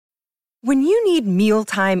When you need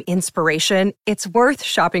mealtime inspiration, it's worth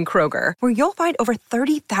shopping Kroger, where you'll find over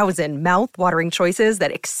 30,000 mouth-watering choices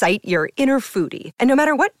that excite your inner foodie. And no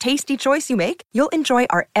matter what tasty choice you make, you'll enjoy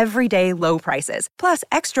our everyday low prices, plus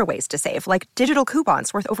extra ways to save, like digital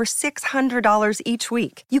coupons worth over $600 each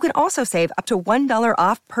week. You can also save up to $1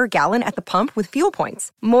 off per gallon at the pump with fuel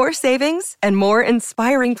points. More savings and more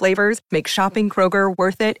inspiring flavors make shopping Kroger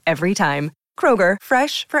worth it every time. Kroger,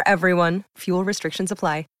 fresh for everyone. Fuel restrictions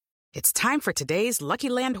apply. It's time for today's Lucky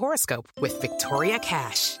Land horoscope with Victoria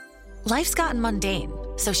Cash. Life's gotten mundane,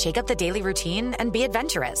 so shake up the daily routine and be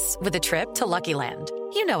adventurous with a trip to Lucky Land.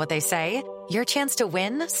 You know what they say, your chance to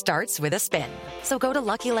win starts with a spin. So go to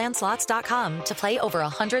LuckyLandSlots.com to play over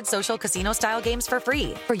 100 social casino-style games for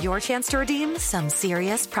free for your chance to redeem some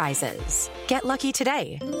serious prizes. Get lucky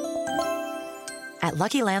today at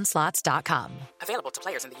LuckyLandSlots.com. Available to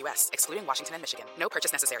players in the U.S., excluding Washington and Michigan. No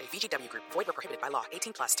purchase necessary. VGW Group. Void where prohibited by law.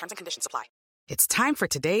 18+. Terms and conditions apply. It's time for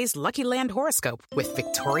today's Lucky Land horoscope with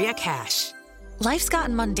Victoria Cash. Life's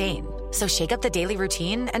gotten mundane, so shake up the daily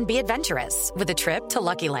routine and be adventurous with a trip to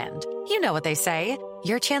Lucky Land. You know what they say,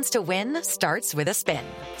 your chance to win starts with a spin.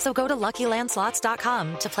 So go to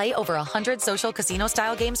LuckyLandSlots.com to play over 100 social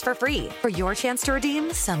casino-style games for free for your chance to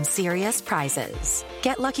redeem some serious prizes.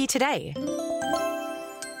 Get lucky today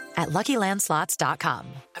at LuckyLandSlots.com.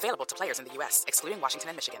 Available to players in the U.S., excluding Washington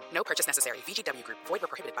and Michigan. No purchase necessary. VGW Group. Void where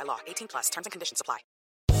prohibited by law. 18+. Terms and conditions apply.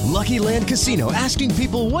 Lucky Land Casino, asking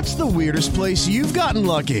people, what's the weirdest place you've gotten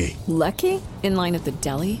lucky? Lucky? In line at the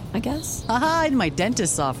deli, I guess? Aha, in my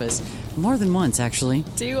dentist's office. More than once, actually.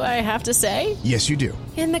 Do I have to say? Yes, you do.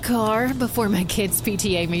 In the car before my kids'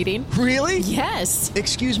 PTA meeting. Really? Yes.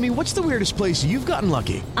 Excuse me, what's the weirdest place you've gotten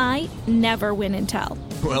lucky? I never win and tell.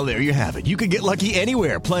 Well, there you have it. You can get lucky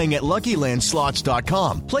anywhere, playing at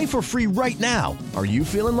LuckyLandSlots.com. Play for free right now. Are you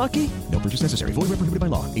feeling lucky? No purchase necessary. Void where prohibited by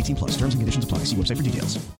law. 18+. Terms and conditions apply. See website for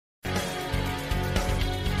details.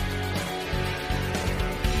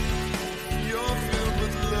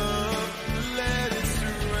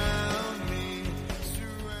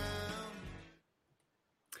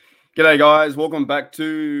 G'day guys, welcome back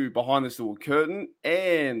to Behind the Steel Curtain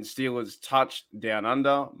and Steelers Touch Down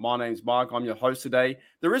Under. My name's Mark, I'm your host today.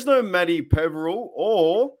 There is no Matty Peverill,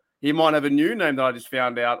 or he might have a new name that I just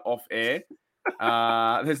found out off air.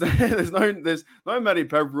 There's no Matty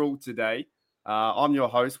Peverill today. I'm your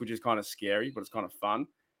host, which is kind of scary, but it's kind of fun.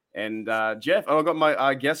 And Jeff, I've got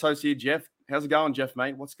my guest host here, Jeff. How's it going, Jeff,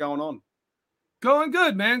 mate? What's going on? Going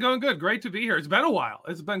good, man. Going good. Great to be here. It's been a while.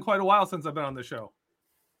 It's been quite a while since I've been on the show.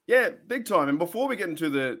 Yeah, big time. And before we get into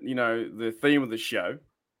the theme of the show,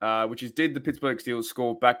 which is did the Pittsburgh Steelers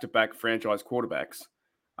score back-to-back franchise quarterbacks?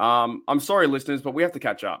 I'm sorry, listeners, but we have to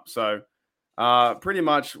catch up. So, pretty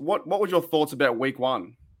much, what was your thoughts about Week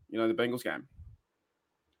 1? You know, the Bengals game.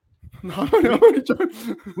 No,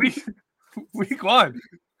 Week 1.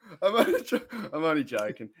 I'm only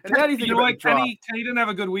joking. And how do you think about Kenny didn't have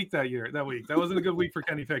a good week that week. That wasn't a good week for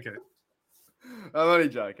Kenny Pickett. I'm only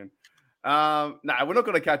joking. We're not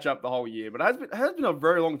going to catch up the whole year, but it has been a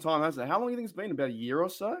very long time, hasn't it? How long do you think it's been? About a year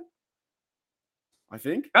or so? I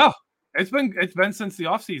think. Oh, it's been since the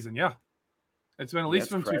offseason, yeah. It's been at least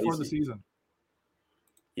since before the season.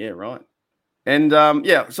 Yeah, right. And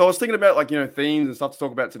so I was thinking about themes and stuff to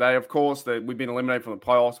talk about today. Of course, that we've been eliminated from the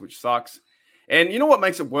playoffs, which sucks. And you know what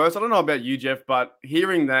makes it worse? I don't know about you, Jeff, but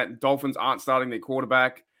hearing that Dolphins aren't starting their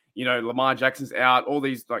quarterback, Lamar Jackson's out, all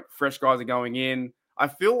these fresh guys are going in. I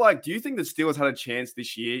feel like, do you think the Steelers had a chance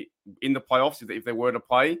this year in the playoffs if they were to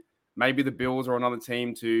play? Maybe the Bills or another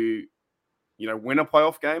team to, win a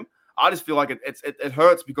playoff game. I just feel like it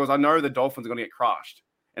hurts because I know the Dolphins are going to get crushed,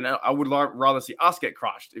 and I would rather see us get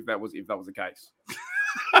crushed if that was the case.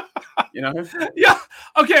 Yeah.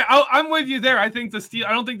 Okay, I'm with you there. I don't think the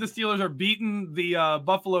Steelers are beating the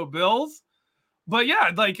Buffalo Bills, but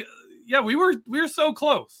we were so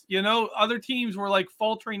close. Other teams were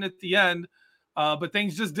faltering at the end. But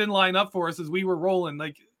things just didn't line up for us as we were rolling,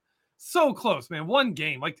 so close, man. One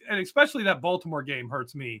game, and especially that Baltimore game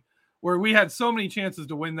hurts me, where we had so many chances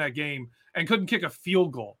to win that game and couldn't kick a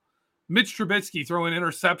field goal. Mitch Trubisky throwing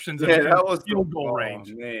interceptions that was field goal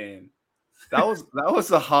range. Man, that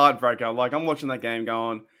was a heartbreaker. I'm watching that game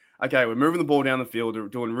going, okay, we're moving the ball down the field, we're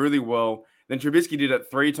doing really well. Then Trubisky did it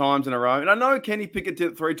 3 times in a row, and I know Kenny Pickett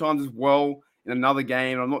did it 3 times as well in another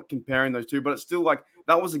game. I'm not comparing those two, but it's still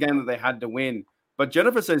that was the game that they had to win. But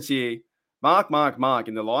Jennifer says here, Mark,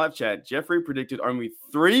 in the live chat, Jeffrey predicted only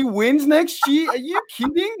 3 wins next year. Are you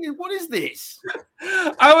kidding? What is this?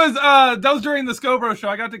 That was during the Scobro show.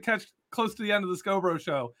 I got to catch close to the end of the Scobro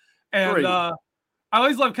show. And I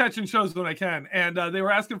always love catching shows when I can. And they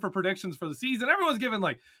were asking for predictions for the season. Everyone's giving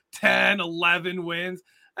like 10, 11 wins.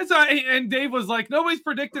 And Dave was like, nobody's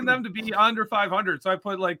predicting them to be under 500. So I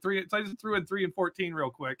put like 3. So I just threw in 3 and 14 real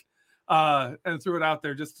quick and threw it out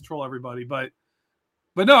there just to troll everybody. But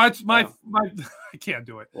no, it's my I can't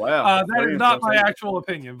do it. Wow. That is not my actual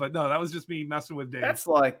opinion. But no, that was just me messing with Dave. That's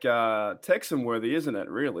like Texan worthy, isn't it?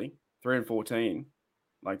 Really? 3 and 14.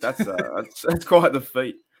 Like that's quite the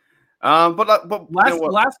feat. But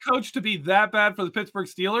last coach to be that bad for the Pittsburgh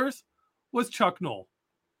Steelers was Chuck Noll.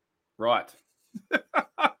 Right.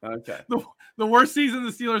 Okay. The worst season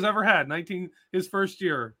the Steelers ever had. His first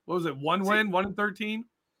year. What was it? 1 win, 1 and 13.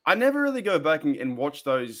 I never really go back and watch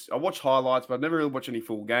those. I watch highlights, but I never really watch any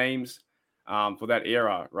full games for that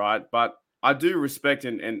era, right? But I do respect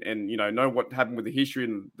and know what happened with the history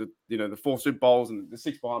and the 4 Super Bowls and the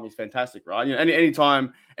 6 behind me is fantastic, right?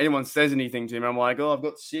 Anytime anyone says anything to me, I'm like, oh, I've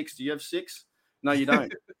got 6. Do you have 6? No, you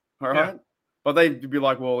don't. All right. Yeah. But they'd be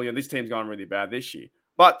like, well, this team's going really bad this year.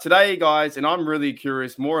 But today, guys, and I'm really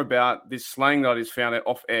curious more about this slang that I just found out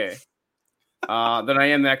off air than I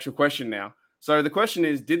am the actual question now. So the question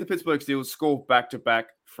is, did the Pittsburgh Steelers score back-to-back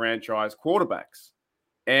franchise quarterbacks?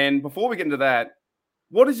 And before we get into that,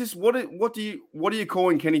 what is this? What are you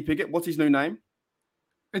calling Kenny Pickett? What's his new name?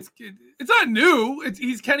 It's not new.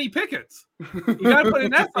 He's Kenny Pickett's. You got to put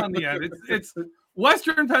an S on the end. It's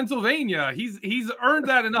Western Pennsylvania. He's earned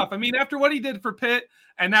that enough. I mean, after what he did for Pitt,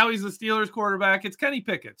 and now he's the Steelers quarterback, it's Kenny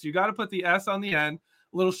Pickett's. You got to put the S on the end.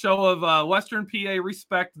 A little show of Western PA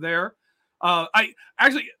respect there. I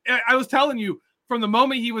was telling you from the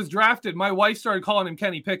moment he was drafted, my wife started calling him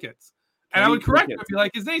Kenny Pickett's, and I would correct her, be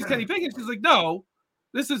like, his name's Kenny Pickett. She's like, no,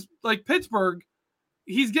 this is like Pittsburgh.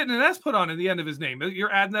 He's getting an S put on at the end of his name.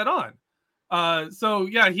 You're adding that on. So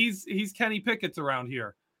yeah, he's Kenny Pickett's around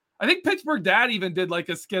here. I think Pittsburgh Dad even did like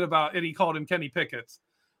a skit about it. He called him Kenny Pickett's.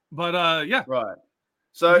 But yeah. Right.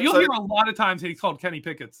 So you'll hear a lot of times he's called Kenny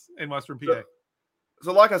Pickett's in Western PA.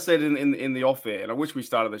 So like I said in the off air, and I wish we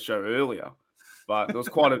started the show earlier, but there was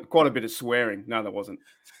quite a bit of swearing. No, there wasn't.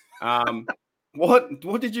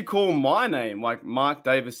 What did you call my name? Like Mike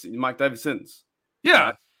Davidson's?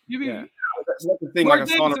 Yeah. That's not the thing. Mark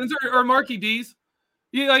Davidson's or Marky D's.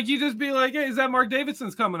 You just be like, hey, is that Mark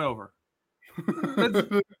Davidson's coming over?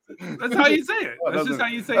 That's how you say it. That's just how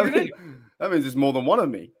you say your name. That means there's more than one of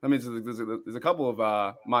me. That means there's a couple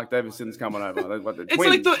of Mark Davidsons coming over.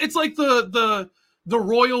 It's like the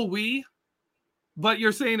royal we, but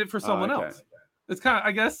you're saying it for someone else. It's kind of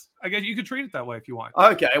I guess you could treat it that way if you want.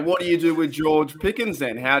 Okay, what do you do with George Pickens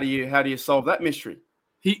then? How do you solve that mystery?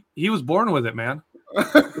 He was born with it, man.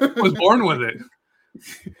 Was born with it.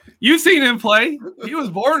 You've seen him play. He was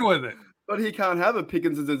born with it. But he can't have a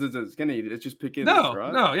Pickens, can he? It's just Pickens,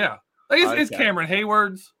 right? No, yeah. It's Cameron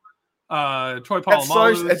Hayward's, Troy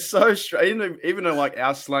Polamalu. It's so strange. Even though like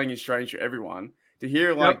our slang is strange to everyone, to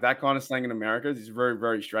hear like that kind of slang in America is very,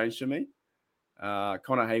 very strange to me.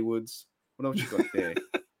 Connor Hayward's. What else you got there?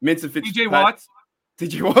 Minson TJ Watts.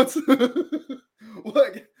 TJ Watts.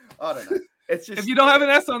 What? I don't know. It's just if you don't have an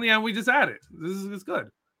S on the end, we just add it. It's good.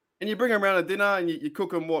 And you bring them around at dinner and you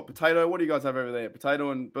cook them potato? What do you guys have over there?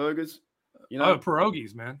 Potato and burgers?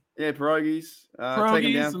 Pierogies, man. Yeah, pierogies.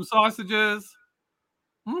 Pierogies, some sausages.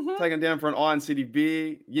 Mm-hmm. Take them down for an Iron City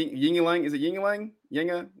beer. Yingling. Is it Yingling?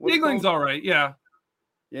 Yinger? Yingling's all right, yeah.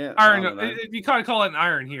 Yeah. Iron. You kind of call it an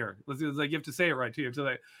iron here. It's like you have to say it right, too.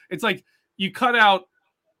 It's like you cut out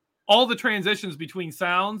all the transitions between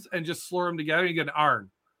sounds and just slur them together and you get an iron.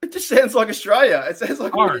 It just sounds like Australia. It sounds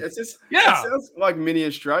like it sounds like mini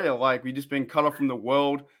Australia. Like we just been cut off from the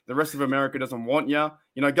world. The rest of America doesn't want you.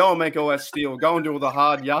 Go and make all that steel. Go and do all the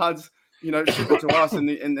hard yards. Ship it to us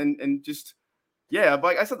and just But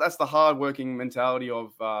I said that's the hard working mentality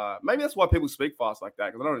of maybe that's why people speak fast like that.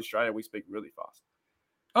 Because I know in Australia we speak really fast.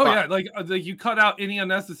 Like you cut out any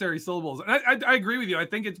unnecessary syllables. And I agree with you. I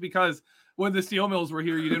think it's because when the steel mills were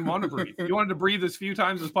here, you didn't want to breathe. You wanted to breathe as few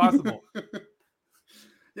times as possible.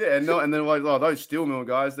 Yeah, and then like those steel mill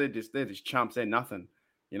guys, they're just chumps. They're nothing.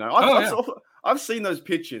 I've seen those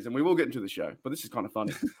pictures, and we will get into the show, but this is kind of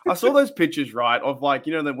funny. I saw those pictures, right, of like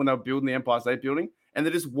when they were building the Empire State Building, and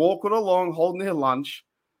they're just walking along, holding their lunch.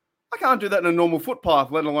 I can't do that in a normal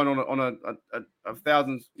footpath, let alone on a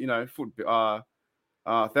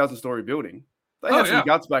 1,000-story building. They had some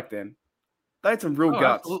guts back then. They had some real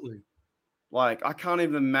guts. Absolutely. Like I can't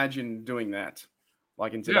even imagine doing that,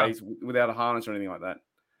 like in today's without a harness or anything like that.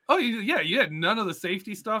 Oh, you had none of the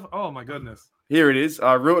safety stuff. Oh, my goodness. Here it is.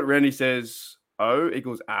 Ruit Randy says O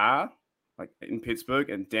equals R, like in Pittsburgh,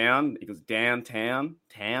 and down equals downtown.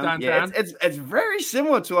 Town. Yeah, it's very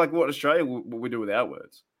similar to like what Australia we do with our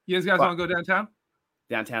words. You guys want to go downtown?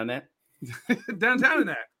 Downtown net. Downtown in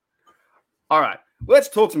that. All right. Let's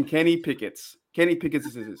talk some Kenny Pickett's. Kenny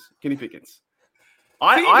Pickett's. Kenny Pickett's.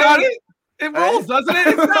 You got it. It rolls, doesn't it?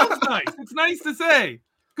 It sounds nice. It's nice to say.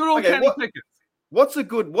 Good old Kenny Pickett. What's a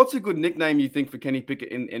good nickname you think for Kenny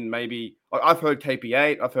Pickett in maybe I've heard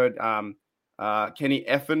KP8, I've heard Kenny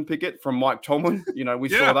Effin Pickett from Mike Tomlin. You know, we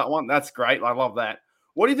saw that one. That's great. I love that.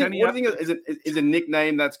 What do you think? What do you think is a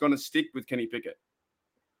nickname that's going to stick with Kenny Pickett?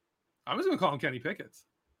 I was going to call him Kenny Pickett.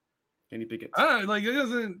 Kenny Pickett. I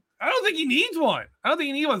don't think he needs one. I don't think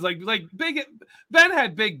he needs one. Like Big Ben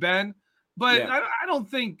had Big Ben, but I don't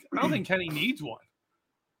think Kenny needs one.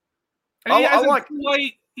 And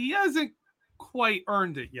he hasn't quite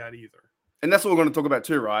earned it yet either. And that's what we're going to talk about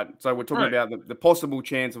too, right? So we're talking about the possible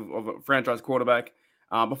chance of a franchise quarterback.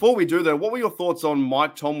 Before we do that, what were your thoughts on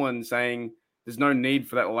Mike Tomlin saying there's no need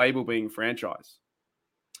for that label being franchise?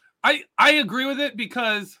 I agree with it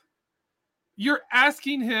because you're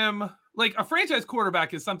asking him, like, a franchise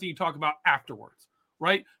quarterback is something you talk about afterwards,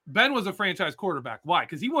 right? Ben was a franchise quarterback. Why?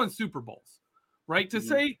 Because he won Super Bowls, right? To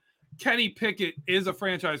say Kenny Pickett is a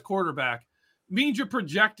franchise quarterback means you're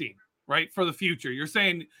projecting, right, for the future. You're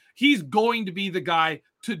saying he's going to be the guy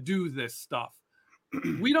to do this stuff.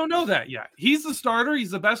 We don't know that yet. He's the starter.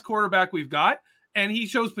 He's the best quarterback we've got, and he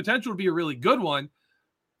shows potential to be a really good one.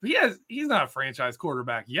 But he's not a franchise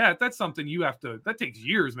quarterback yet. That's something that takes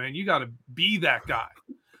years, man. You got to be that guy.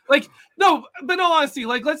 Like, no, but in all honesty,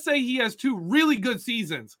 like, let's say he has 2 really good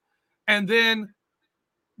seasons, and then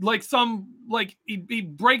he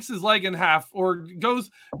breaks his leg in half or goes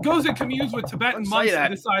and communes with Tibetan monks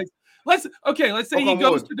and decides, let's say he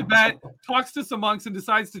goes to Tibet, talks to some monks and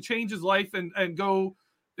decides to change his life and go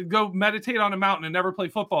meditate on a mountain and never play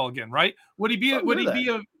football again, right? Would he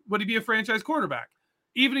be a franchise quarterback?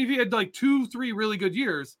 Even if he had like 2-3 really good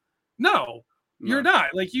years? No, you're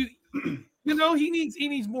not. Like he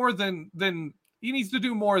needs more than he needs to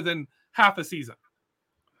do more than half a season.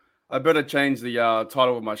 I better change the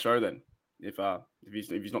title of my show then, if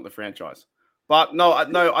he's not the franchise. But no,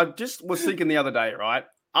 I just was thinking the other day, right?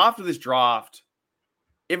 After this draft,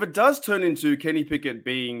 if it does turn into Kenny Pickett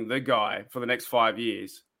being the guy for the next 5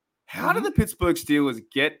 years, how do the Pittsburgh Steelers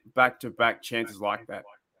get back-to-back chances like that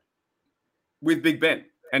with Big Ben?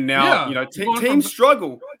 And now, teams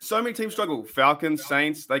struggle. So many teams struggle. Falcons,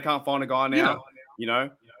 Saints, they can't find a guy now.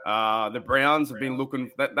 The Browns have been looking,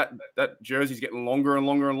 that jersey's getting longer and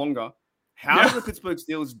longer and longer. How do the Pittsburgh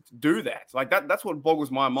Steelers do that? Like that's what boggles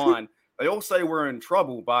my mind. They all say we're in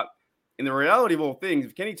trouble, but in the reality of all things,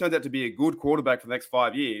 if Kenny turns out to be a good quarterback for the next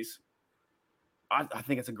 5 years, I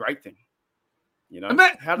think it's a great thing. How did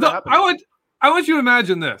that happen? I want you to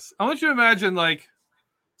imagine this. I want you to imagine, like,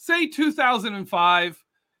 say 2005,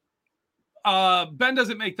 Ben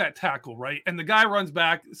doesn't make that tackle, right? And the guy runs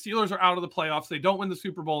back. Steelers are out of the playoffs. They don't win the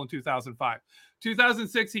Super Bowl in 2005.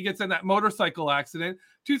 2006, he gets in that motorcycle accident.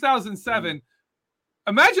 2007,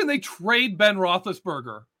 imagine they trade Ben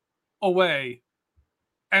Roethlisberger away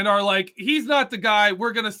and are like, he's not the guy.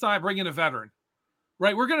 We're going to bring in a veteran,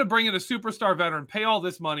 right? We're going to bring in a superstar veteran, pay all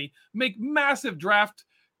this money, make massive draft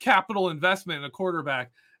capital investment in a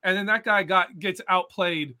quarterback. And then that guy gets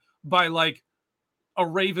outplayed by like a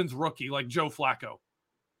Ravens rookie, like Joe Flacco,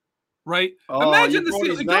 right? Imagine the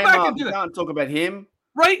Steelers. Go back and do that. Can't talk about him,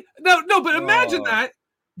 right? No, but imagine that,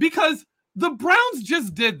 because the Browns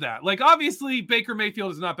just did that. Like, obviously, Baker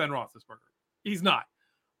Mayfield is not Ben Roethlisberger. He's not.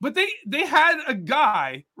 But they had a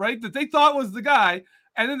guy, right, that they thought was the guy,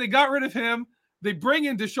 and then they got rid of him. They bring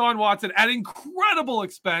in Deshaun Watson at incredible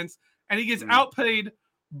expense, and he gets outpaid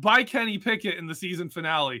by Kenny Pickett in the season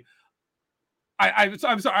finale. I'm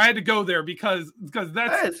sorry, I had to go there because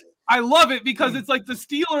that's I love it, because it's like the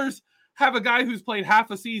Steelers have a guy who's played half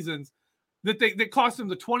a season that cost him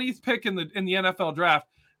the 20th pick in the NFL draft.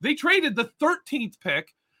 They traded the 13th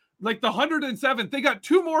pick, like the 107th. They got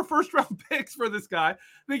 2 more first round picks for this guy.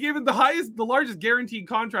 They gave him the largest guaranteed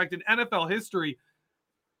contract in NFL history.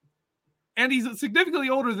 And he's significantly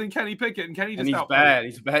older than Kenny Pickett, and Kenny just he's bad.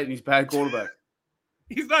 He's a bad quarterback.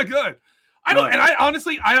 He's not good. I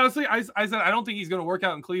honestly said I don't think he's going to work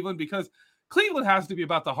out in Cleveland, because Cleveland has to be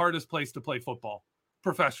about the hardest place to play football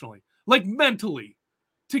professionally, like mentally,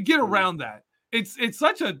 to get around that. It's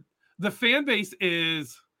the fan base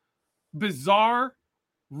is bizarre,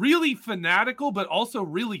 really fanatical, but also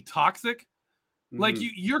really toxic. Like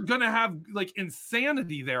you're going to have like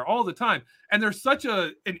insanity there all the time. And there's such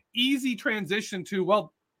an easy transition to,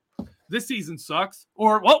 well, this season sucks,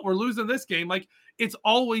 or, well, we're losing this game. Like, it's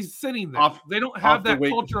always sitting there. They don't have that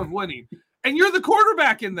culture of winning. And you're the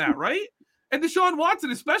quarterback in that, right? And Deshaun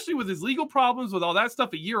Watson, especially with his legal problems, with all that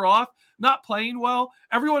stuff, a year off, not playing well,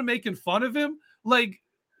 everyone making fun of him. Like,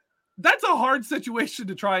 that's a hard situation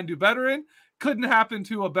to try and do better in. Couldn't happen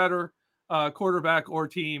to a better quarterback or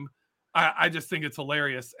team. I just think it's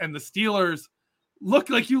hilarious. And the Steelers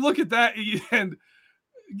look at that and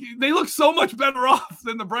they look so much better off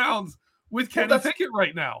than the Browns with Kenny Pickett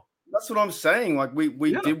right now. That's what I'm saying. Like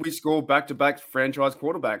we score back-to-back franchise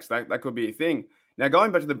quarterbacks. That could be a thing. Now,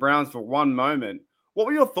 going back to the Browns for one moment, what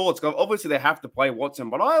were your thoughts? Obviously, they have to play Watson,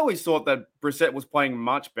 but I always thought that Brissett was playing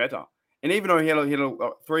much better. And even though he had a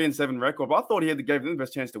 3-7 record, but I thought gave them the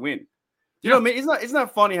best chance to win. You know what I mean? Isn't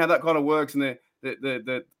that funny how that kind of works and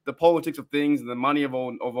the politics of things and the money of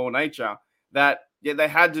all nature? That they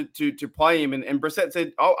had to play him, and Brissett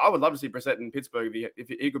said, "Oh, I would love to see Brissett in Pittsburgh if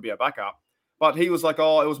he could be a backup." But he was like,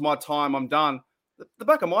 "Oh, it was my time. I'm done." The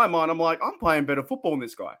back of my mind, I'm like, I'm playing better football than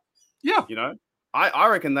this guy. Yeah, you know. I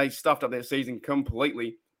reckon they stuffed up their season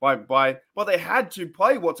completely by they had to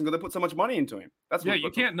play Watson because they put so much money into him.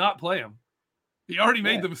 You can't not play him. He already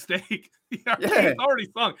made the mistake. It's already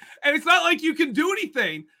sung. And it's not like you can do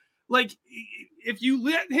anything. Like if you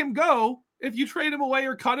let him go, if you trade him away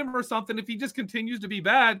or cut him or something, if he just continues to be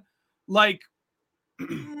bad, like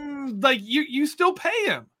you still pay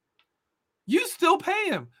him. You still pay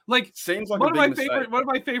him. Like seems like one of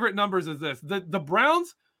my favorite numbers is this. The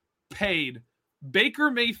Browns paid Baker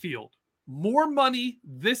Mayfield more money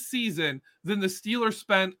this season than the Steelers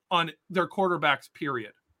spent on their quarterbacks,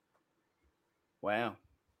 period. Wow.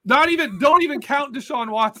 Don't even count Deshaun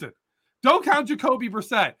Watson. Don't count Jacoby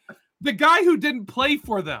Brissett. The guy who didn't play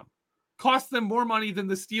for them cost them more money than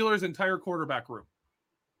the Steelers' entire quarterback room.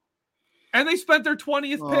 And they spent their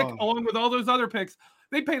 20th pick along with all those other picks.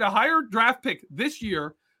 They paid a higher draft pick this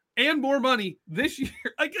year and more money this year.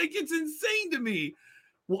 Like it's insane to me.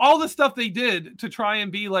 All the stuff they did to try and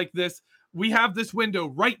be like this, we have this window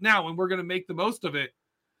right now and we're going to make the most of it.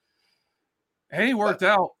 It ain't worked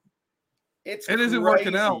out. It isn't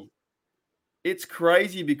working out. It's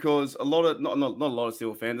crazy because a lot of not a lot of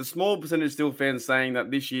Steel fans, a small percentage of Steel fans saying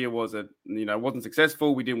that this year wasn't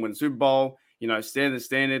successful. We didn't win the Super Bowl, standard,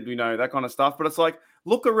 that kind of stuff. But it's like,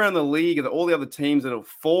 look around the league and all the other teams that are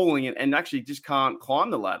falling and actually just can't climb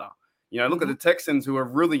the ladder. Look at the Texans who are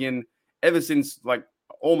really in ever since like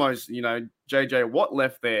almost, JJ Watt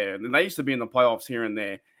left there. And they used to be in the playoffs here and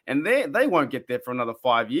there. And they won't get there for another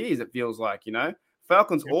 5 years, it feels like,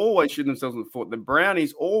 Falcons always shoot themselves in the foot. The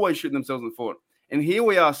Brownies always shoot themselves in the foot. And here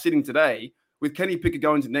we are sitting today with Kenny Pickett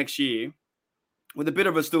going to next year with a bit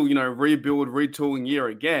of a still, rebuild, retooling year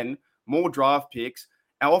again, more draft picks.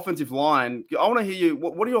 Our offensive line, I want to hear you.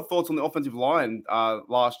 What are your thoughts on the offensive line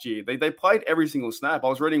last year? They played every single snap. I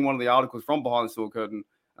was reading one of the articles from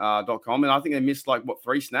BehindTheSteelCurtain.com, and I think they missed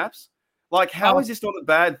 3 snaps. How is this not a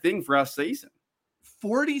bad thing for our season?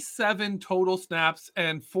 47 total snaps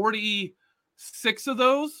and 46 of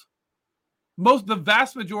those, the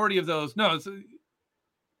vast majority of those, 40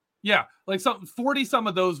 some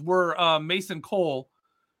of those were Mason Cole,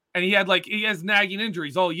 and he has nagging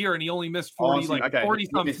injuries all year, and he only missed 40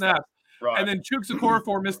 some snaps. Right. And then Chuks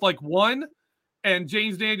Okorafor missed 1, and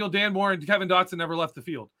James Daniel, Dan Moore, and Kevin Dotson never left the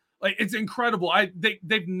field. It's incredible.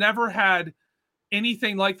 They've never had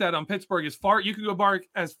anything like that on Pittsburgh. You can go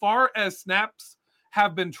as far as snaps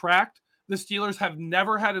have been tracked. The Steelers have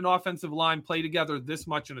never had an offensive line play together this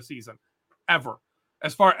much in a season, ever.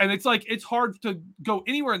 And it's hard to go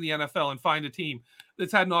anywhere in the NFL and find a team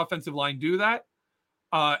that's had an offensive line do that.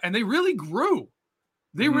 And they really grew.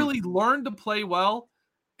 They really learned to play well.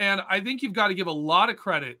 And I think you've got to give a lot of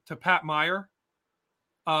credit to Pat Meyer.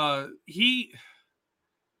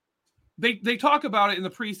 They talk about it in the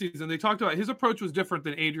preseason. They talked about his approach was different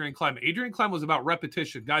than Adrian Clem. Adrian Clem was about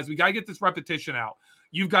repetition. Guys, we got to get this repetition out.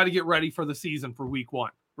 You've got to get ready for the season for week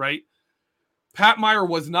 1, right? Pat Meyer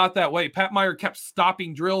was not that way. Pat Meyer kept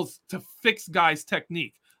stopping drills to fix guys'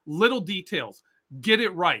 technique. Little details. Get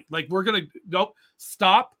it right.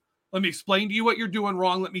 Stop. Let me explain to you what you're doing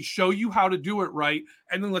wrong. Let me show you how to do it right.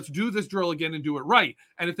 And then let's do this drill again and do it right.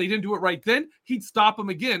 And if they didn't do it right then, he'd stop them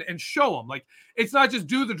again and show them. It's not just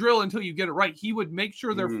do the drill until you get it right. He would make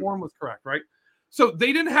sure their form was correct, right? So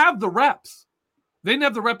they didn't have the reps. They didn't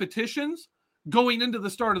have the repetitions going into the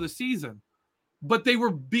start of the season, but they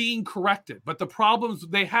were being corrected. But the problems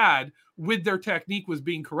they had with their technique was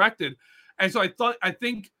being corrected. And so I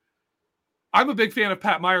think I'm a big fan of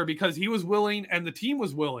Pat Meyer because he was willing and the team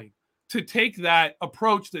was willing to take that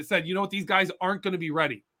approach that said, you know what, these guys aren't going to be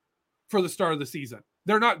ready for the start of the season.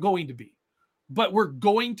 They're not going to be, but we're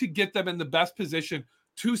going to get them in the best position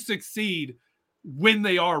to succeed when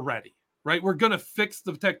they are ready, right? We're going to fix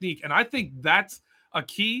the technique. And I think that's a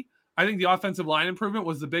key. I think the offensive line improvement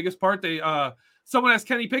was the biggest part. someone asked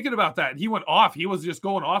Kenny Pickett about that, and he went off. He was just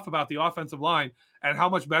going off about the offensive line and how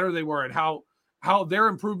much better they were and how their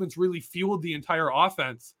improvements really fueled the entire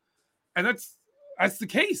offense. And that's the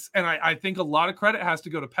case. And I think a lot of credit has to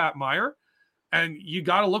go to Pat Meyer. And you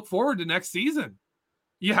got to look forward to next season.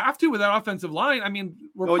 You have to with that offensive line. I mean,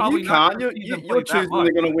 probably you can't. You're choosing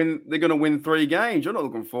they're going to win. They're going to win 3 games. You're not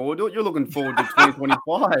looking forward to it. You're looking forward to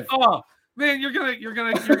 2025. Oh man, you're gonna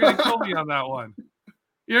kill me on that one.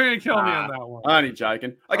 You're gonna kill me on that one. Only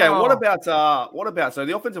joking. Okay, what about so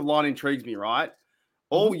the offensive line intrigues me, right?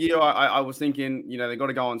 All year I was thinking, they got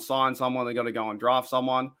to go and sign someone. They got to go and draft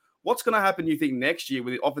someone. What's going to happen, you think, next year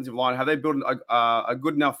with the offensive line? Have they built a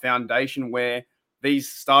good enough foundation where these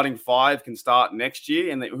starting 5 can start next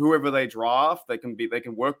year, and whoever they draft, they can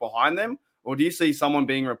work behind them? Or do you see someone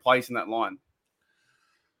being replaced in that line?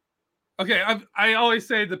 Okay, I always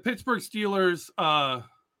say the Pittsburgh Steelers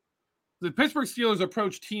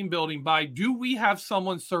approach team building by, do we have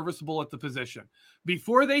someone serviceable at the position?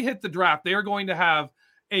 Before they hit the draft, they are going to have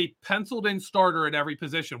a penciled-in starter at every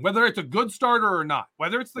position, whether it's a good starter or not,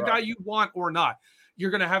 whether it's the guy you want or not.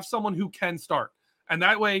 You're going to have someone who can start. And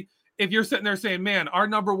that way, if you're sitting there saying, man, our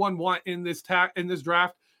number one want in this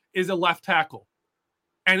draft is a left tackle,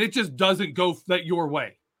 and it just doesn't go that your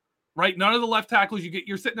way, right? None of the left tackles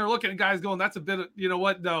you're sitting there looking at guys going, that's a bit of, you know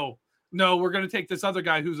what? No, we're going to take this other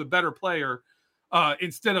guy who's a better player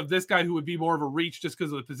instead of this guy who would be more of a reach just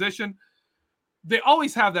because of the position. They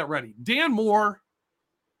always have that ready. Dan Moore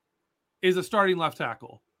is a starting left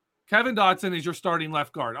tackle. Kevin Dotson is your starting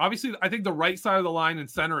left guard. Obviously, I think the right side of the line and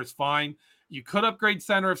center is fine. You could upgrade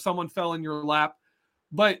center if someone fell in your lap,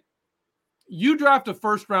 but you draft a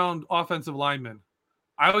first-round offensive lineman.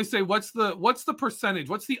 I always say, what's the percentage?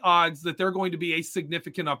 What's the odds that they're going to be a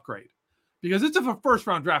significant upgrade? Because it's a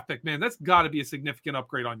first-round draft pick, man. That's got to be a significant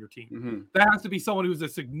upgrade on your team. Mm-hmm. That has to be someone who's a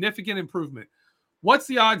significant improvement. What's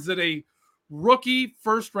the odds that a rookie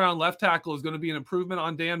first-round left tackle is going to be an improvement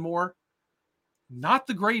on Dan Moore? Not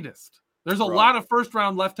the greatest. There's a lot of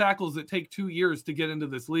first-round left tackles that take 2 years to get into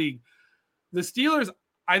this league. The Steelers,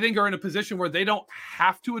 I think, are in a position where they don't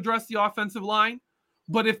have to address the offensive line,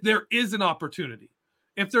 but if there is an opportunity,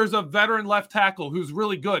 if there's a veteran left tackle who's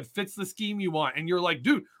really good, fits the scheme you want, and you're like,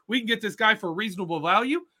 dude, we can get this guy for reasonable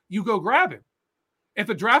value, you go grab him. If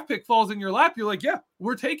a draft pick falls in your lap, you're like, yeah,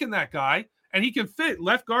 we're taking that guy, and he can fit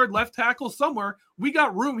left guard, left tackle somewhere. We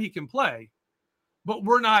got room he can play, but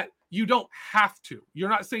you don't have to. You're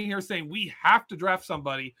not sitting here saying we have to draft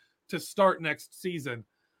somebody to start next season.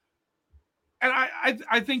 And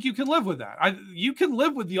I think you can live with that. You can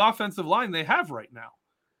live with the offensive line they have right now.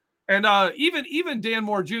 And even Dan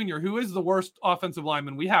Moore Jr., who is the worst offensive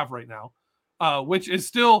lineman we have right now, which is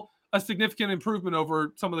still a significant improvement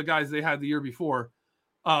over some of the guys they had the year before.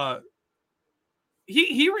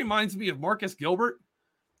 He reminds me of Marcus Gilbert.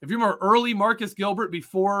 If you remember early Marcus Gilbert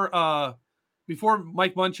before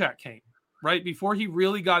Mike Munchak came, right? Before he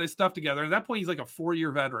really got his stuff together. At that point, he's like a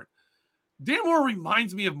 4-year veteran. Dan Moore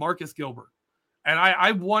reminds me of Marcus Gilbert. And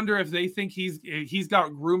I wonder if they think he's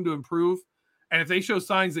got room to improve. And if they show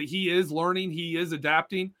signs that he is learning, he is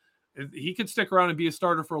adapting, he could stick around and be a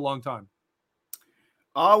starter for a long time.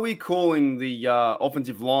 Are we calling the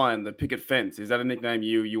offensive line the picket fence? Is that a nickname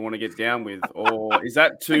you want to get down with? Or is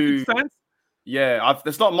that too... Yeah,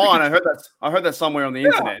 that's not mine. I heard that somewhere on the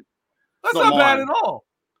internet. That's not bad at all.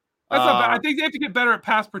 That's not bad. I think they have to get better at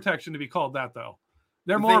pass protection to be called that, though.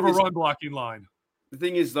 They're more of a run blocking line. The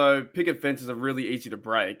thing is, though, picket fences are really easy to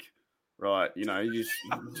break, right? You just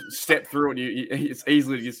step through it. It's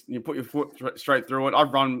easily you put your foot straight through it.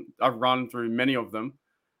 I've run through many of them.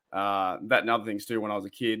 That and other things too when I was a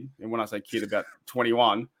kid, and when I say kid, about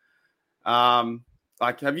 21.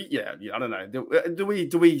 Have you? Yeah. I don't know. Do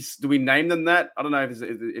we name them that? I don't know if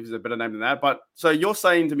there's a better name than that. But so you're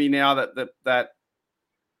saying to me now that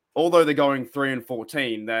although they're going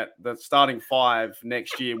 3-14, that the starting 5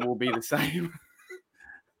 next year will be the same.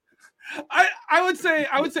 I would say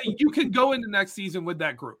you can go into next season with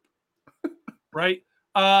that group, right?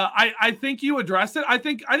 I think you address it. I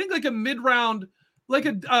think like a mid-round, like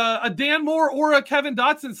a Dan Moore or a Kevin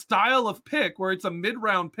Dotson style of pick, where it's a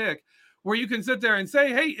mid-round pick, where you can sit there and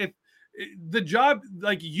say, hey, if the job,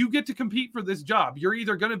 like you get to compete for this job, you're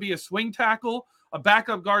either going to be a swing tackle, a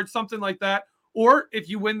backup guard, something like that, or if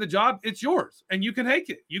you win the job, it's yours and you can take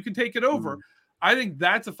it. You can take it over. I think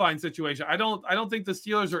that's a fine situation. I don't think the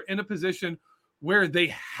Steelers are in a position where they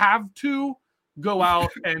have to go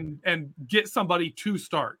out and get somebody to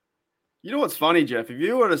start. You know what's funny, Jeff? If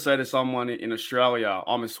you were to say to someone in Australia,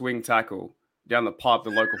 I'm a swing tackle down the pub,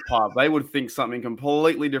 the local pub, they would think something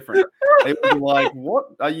completely different. They would be like, what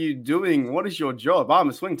are you doing? What is your job? I'm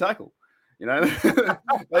a swing tackle. You know,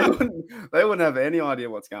 they wouldn't have any idea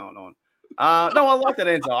what's going on. No, I like that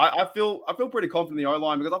answer. I feel pretty confident in the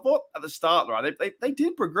O-line because I thought at the start, right, they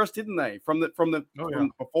did progress, didn't they? From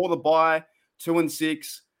before the bye,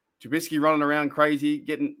 2-6, Trubisky running around crazy,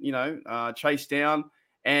 getting chased down,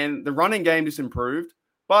 and the running game just improved.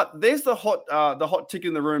 But there's the hot ticket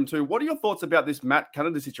in the room too. What are your thoughts about this Matt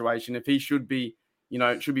Canada situation? If he should be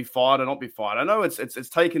fired or not be fired? I know it's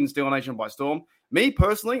taken Steel Nation by storm. Me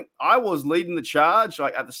personally, I was leading the charge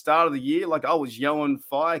like at the start of the year. Like I was yelling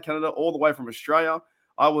 "Fire Canada" all the way from Australia.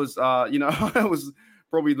 I was, I was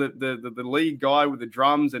probably the lead guy with the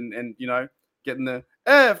drums and getting the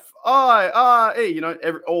FIRE, all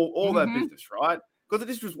that business, right? Because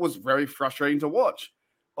it just was very frustrating to watch.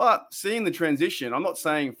 But seeing the transition, I'm not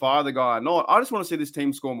saying fire the guy or not. I just want to see this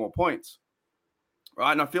team score more points,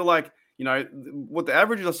 right? And I feel like what the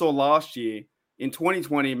averages I saw last year. In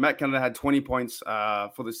 2020, Matt Canada had 20 points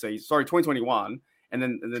for the season. Sorry, 2021, and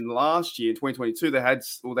then last year, in 2022,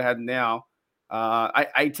 they had now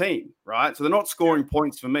 18, right? So they're not scoring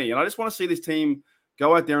points for me, and I just want to see this team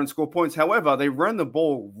go out there and score points. However, they ran the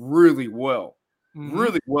ball really well,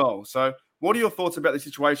 really well. So, what are your thoughts about the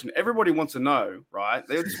situation? Everybody wants to know, right?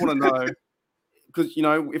 They just want to know because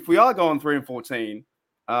if we are going 3-14,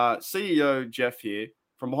 CEO Jeff here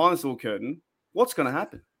from behind the steel curtain, what's going to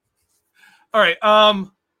happen? All right.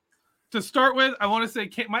 To start with, I want to say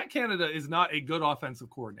Matt Canada is not a good offensive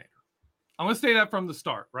coordinator. I want to say that from the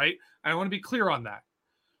start, right? I want to be clear on that.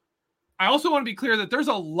 I also want to be clear that there's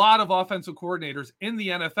a lot of offensive coordinators in the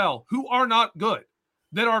NFL who are not good,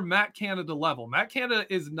 that are Matt Canada level. Matt Canada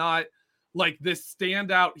is not like this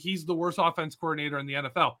standout. He's the worst offense coordinator in the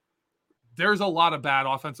NFL. There's a lot of bad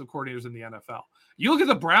offensive coordinators in the NFL. You look at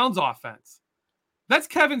the Browns offense. That's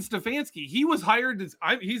Kevin Stefanski. He was hired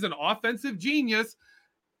he's an offensive genius.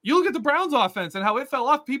 You look at the Browns offense and how it fell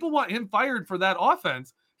off. People want him fired for that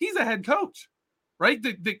offense. He's a head coach, right?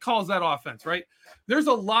 That calls that offense, right? There's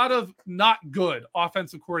a lot of not good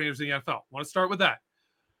offensive coordinators in the NFL. I want to start with that.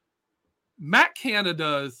 Matt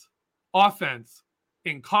Canada's offense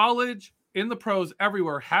in college, in the pros,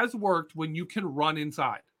 everywhere has worked when you can run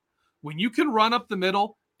inside. When you can run up the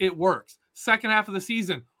middle, it works. Second half of the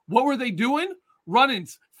season, what were they doing? Running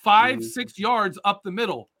 5-6 yards up the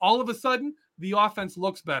middle. All of a sudden, the offense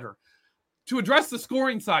looks better. To address the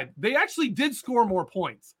scoring side, they actually did score more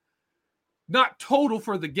points. Not total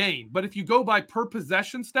for the game, but if you go by per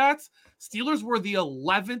possession stats, Steelers were the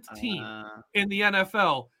 11th team in the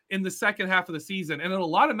NFL in the second half of the season. And in a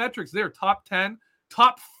lot of metrics, they're top 10,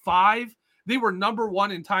 top 5. They were number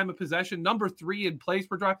 1 in time of possession, number 3 in plays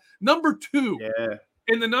per drive, number 2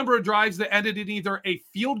 in the number of drives that ended in either a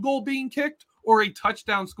field goal being kicked or a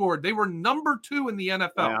touchdown scored. They were number 2 in the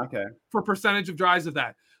NFL for percentage of drives of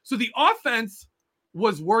that. So the offense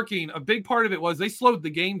was working. A big part of it was they slowed the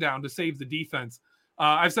game down to save the defense.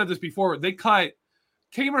 I've said this before. They cut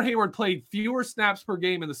Cameron Hayward played fewer snaps per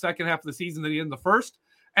game in the second half of the season than he did in the first,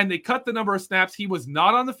 and they cut the number of snaps he was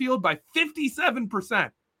not on the field by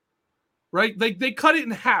 57%. Right? They cut it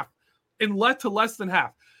in half, to less than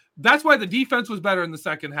half. That's why the defense was better in the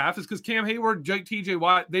second half, is because Cam Hayward, TJ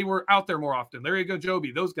Watt, they were out there more often. There you go,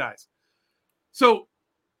 Joby, those guys. So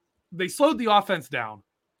they slowed the offense down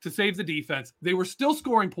to save the defense. They were still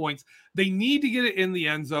scoring points. They need to get it in the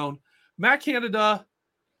end zone. Matt Canada,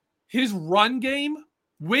 his run game,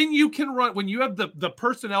 when you have the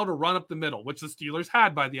personnel to run up the middle, which the Steelers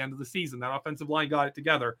had by the end of the season, that offensive line got it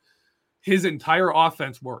together, his entire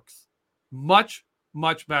offense works much,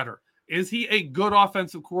 much better. Is he a good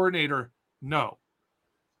offensive coordinator? No.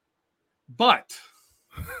 But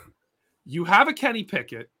you have a Kenny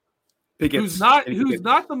Pickett, who's not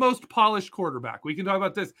the most polished quarterback. We can talk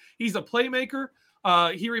about this. He's a playmaker.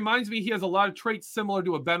 He reminds me, he has a lot of traits similar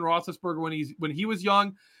to a Ben Roethlisberger when he was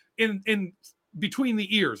young, in between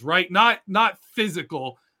the ears, right? Not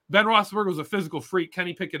physical. Ben Roethlisberger was a physical freak.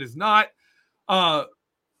 Kenny Pickett is not.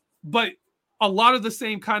 But a lot of the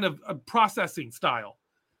same kind of processing style.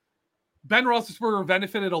 Ben Roethlisberger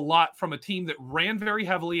benefited a lot from a team that ran very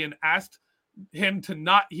heavily and asked him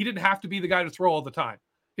he didn't have to be the guy to throw all the time.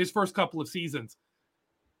 His first couple of seasons.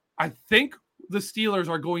 I think the Steelers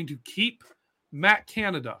are going to keep Matt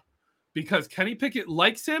Canada because Kenny Pickett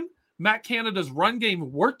likes him. Matt Canada's run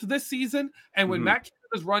game worked this season. And when Matt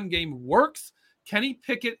Canada's run game works, Kenny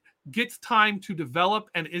Pickett gets time to develop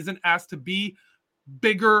and isn't asked to be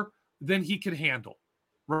bigger than he can handle.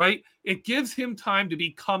 Right? It gives him time to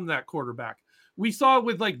become that quarterback. We saw it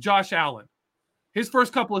with like Josh Allen. His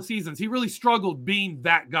first couple of seasons, he really struggled being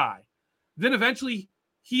that guy. Then eventually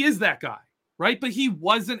he is that guy, right? But he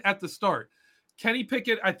wasn't at the start. Kenny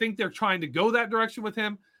Pickett, I think they're trying to go that direction with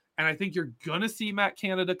him. And I think you're going to see Matt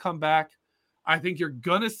Canada come back. I think you're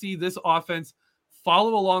going to see this offense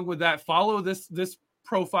follow along with that, follow this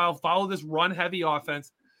profile, follow this run-heavy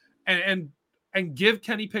offense, and give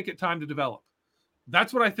Kenny Pickett time to develop.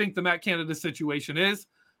 That's what I think the Matt Canada situation is.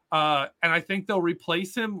 And I think they'll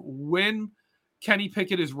replace him when Kenny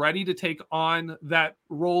Pickett is ready to take on that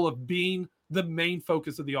role of being the main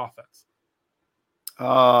focus of the offense.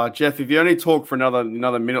 Jeff, if you only talk for another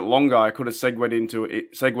minute longer, I could have segued into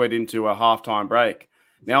a halftime break.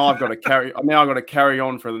 Now I've got to carry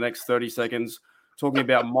on for the next 30 seconds talking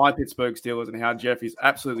about my Pittsburgh Steelers and how Jeff is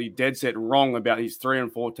absolutely dead set wrong about his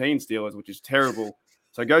 3-14 Steelers, which is terrible.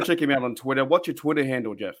 So go check him out on Twitter. What's your Twitter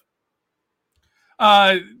handle, Jeff?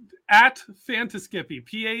 At Fantaskippy,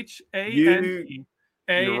 PHANTASKIPPY.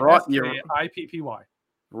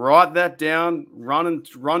 Write that down. Run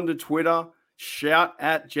to Twitter. Shout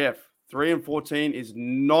at Jeff. 3-14 is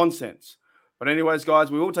nonsense. But anyways,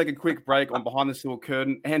 guys, we will take a quick break on Behind the Steel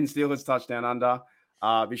Curtain and Steelers Touchdown Under.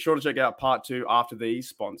 Be sure to check out part 2 after these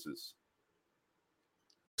sponsors.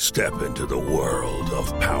 Step into the world of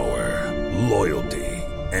power, loyalty,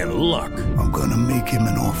 and luck. I'm going to make him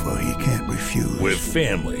an offer he can't refuse. With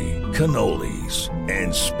family, cannolis,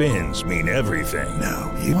 and spins mean everything.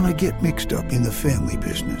 Now, you want to get mixed up in the family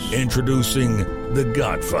business. Introducing The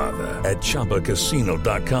Godfather at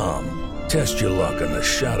ChumbaCasino.com. Test your luck in the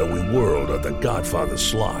shadowy world of The Godfather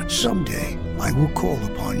slot. Someday, I will call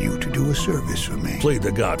upon you to do a service for me. Play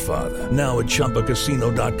The Godfather now at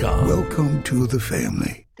ChumbaCasino.com. Welcome to the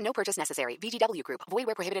family. No purchase necessary. VGW Group. Void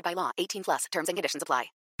where prohibited by law. 18+. Terms and conditions apply.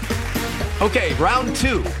 Okay, round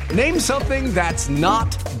 2. Name something that's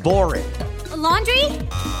not boring. A laundry?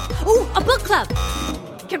 Ooh, a book club.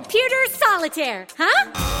 Computer solitaire,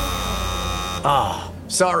 huh? Ah,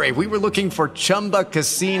 sorry. We were looking for Chumba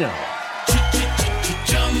Casino.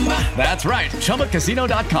 That's right.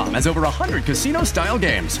 ChumbaCasino.com has over 100 casino-style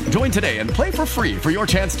games. Join today and play for free for your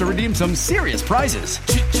chance to redeem some serious prizes.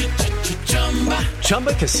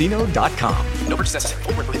 ChumbaCasino.com. No purchase necessary.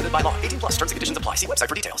 Void where prohibited by law. 18+. Terms and conditions apply. See website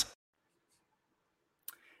for details.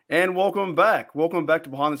 And welcome back. Welcome back to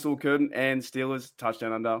Behind the Steel Curtain and Steelers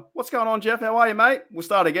Touchdown Under. What's going on, Jeff? How are you, mate? We'll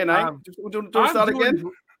start again, eh? We'll start again.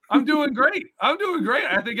 I'm doing great. I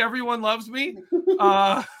think everyone loves me.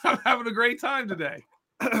 I'm having a great time today.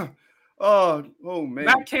 oh man.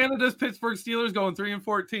 Matt Canada's Pittsburgh Steelers going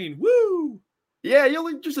 3-14. Woo! Yeah,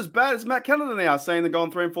 you're just as bad as Matt Canada now, saying they're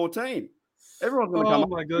going 3-14. Everyone's going to come up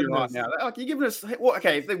goodness. right now. Like, you're giving us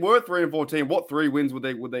okay, if they were 3-14, what 3 wins would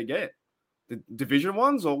they get? The division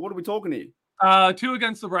ones, or what are we talking here? 2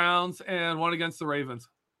 against the Browns and 1 against the Ravens.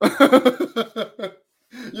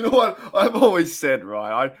 You know what I've always said,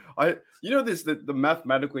 right? The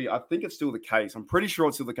mathematically, I think it's still the case. I'm pretty sure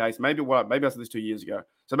it's still the case. Maybe I said this 2 years ago,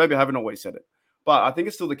 so maybe I haven't always said it. But I think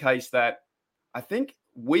it's still the case that I think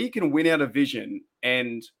we can win our division,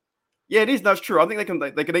 and yeah, it is. That's true. I think they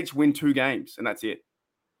can each win 2 games, and that's it.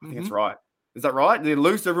 I think that's right. Is that right? They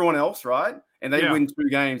lose to everyone else, right? And they win 2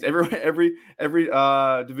 games. Every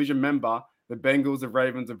division member. The Bengals, the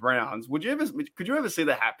Ravens, the Browns. Could you ever see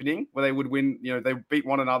that happening where they would win? They beat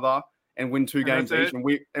one another and win 2 games each, and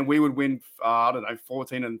we would win.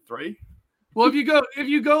 14-3. Well, if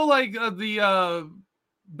you go like the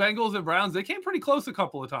Bengals and Browns, they came pretty close a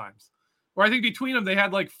couple of times. Where I think between them they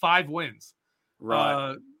had like 5 wins.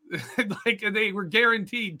 Right. Like they were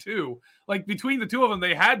guaranteed 2. Like between the 2 of them,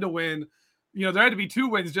 they had to win. There had to be 2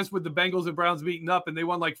 wins just with the Bengals and Browns beating up, and they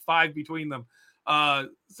won like 5 between them.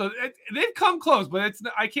 So they've come close, but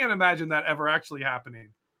I can't imagine that ever actually happening.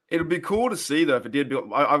 It would be cool to see though if it did.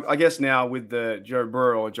 I guess now with the Joe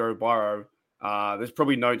Burrow or Joe Burrow, there's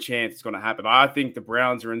probably no chance it's going to happen. I think the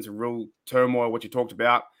Browns are in some real turmoil. What you talked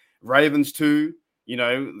about, Ravens too.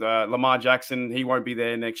 The Lamar Jackson, he won't be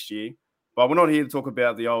there next year. But we're not here to talk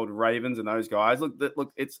about the old Ravens and those guys.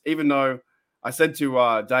 Look, it's even though I said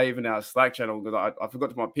to Dave in our Slack channel because I forgot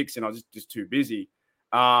to put my picks in, I was just too busy.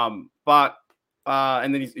 And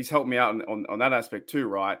then he's helped me out on that aspect too,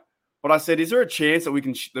 right? But I said, is there a chance that we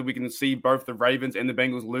can see both the Ravens and the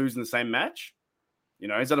Bengals lose in the same match?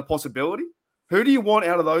 Is that a possibility? Who do you want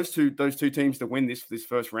out of those two teams to win this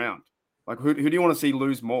first round? Like who do you want to see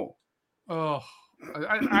lose more? Oh,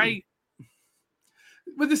 I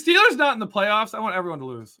with the Steelers not in the playoffs, I want everyone to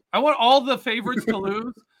lose. I want all the favorites to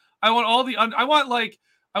lose. I want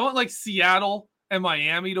like Seattle and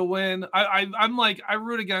Miami to win. I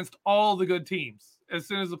root against all the good teams as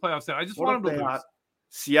soon as the playoffs end. I just want them to lose.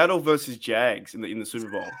 Seattle versus Jags in the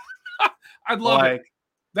Super Bowl. I'd love it.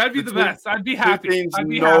 That'd be the best. I'd be happy. Teams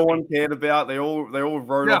no one cared about. They all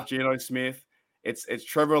wrote off Geno Smith, It's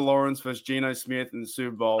Trevor Lawrence versus Geno Smith in the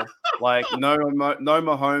Super Bowl. Like no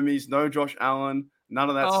Mahomes, no Josh Allen, none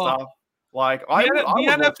of that stuff. Like the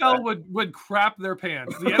NFL would crap their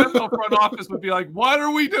pants. The NFL front office would be like, "What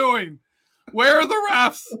are we doing? Where are the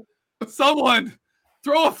refs? Someone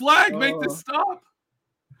throw a flag, make this stop."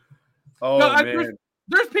 Oh no, man.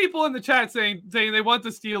 There's people in the chat saying they want the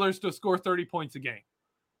Steelers to score 30 points a game,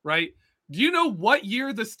 right? Do you know what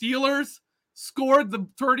year the Steelers scored the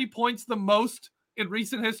 30 points the most in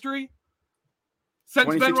recent history?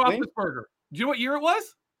 Since Ben Roethlisberger. Do you know what year it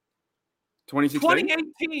was?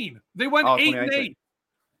 2018. They went 8-8.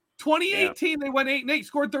 2018, they went 8-8,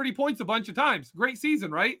 scored 30 points a bunch of times. Great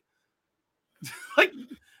season, right? Like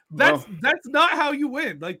that's not how you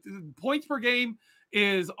win. Like points per game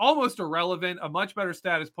is almost irrelevant. A much better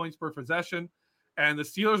stat is points per possession, and the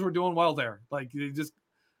Steelers were doing well there. Like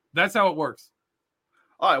that's how it works.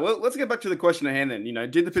 All right, well, let's get back to the question at hand then.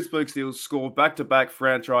 Did the Pittsburgh Steelers score back-to-back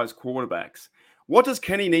franchise quarterbacks? What does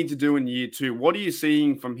Kenny need to do in year 2? What are you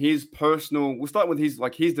seeing from his personal? We'll start with his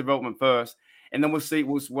development first, and then we'll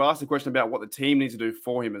ask the question about what the team needs to do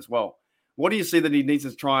for him as well. What do you see that he needs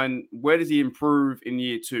to try and where does he improve in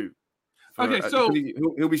year 2? So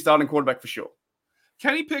he'll be starting quarterback for sure.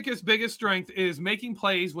 Kenny Pickett's biggest strength is making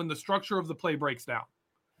plays when the structure of the play breaks down.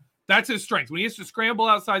 That's his strength. When he has to scramble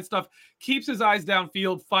outside stuff, keeps his eyes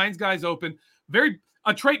downfield, finds guys open.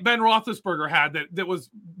 A trait Ben Roethlisberger had that was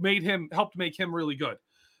helped make him really good.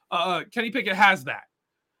 Kenny Pickett has that.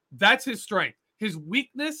 That's his strength. His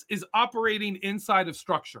weakness is operating inside of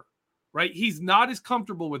structure, right? He's not as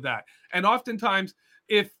comfortable with that. And oftentimes,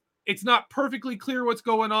 if it's not perfectly clear what's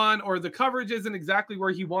going on, or the coverage isn't exactly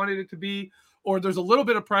where he wanted it to be, or there's a little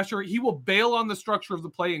bit of pressure, he will bail on the structure of the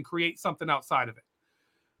play and create something outside of it.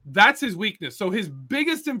 That's his weakness. So his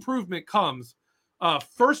biggest improvement comes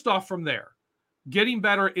first off from there, getting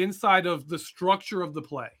better inside of the structure of the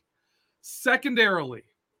play. Secondarily,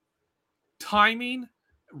 timing,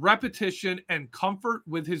 repetition, and comfort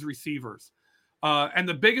with his receivers. And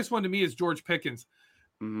the biggest one to me is George Pickens.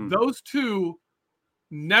 Mm-hmm. Those two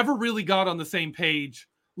never really got on the same page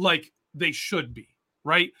like they should be,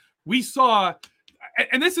 right? We saw,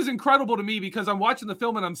 and this is incredible to me because I'm watching the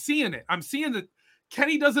film and I'm seeing it. I'm seeing that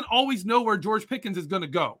Kenny doesn't always know where George Pickens is going to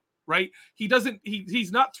go, right?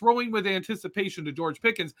 He's not throwing with anticipation to George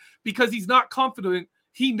Pickens because he's not confident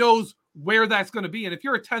he knows where that's going to be. And if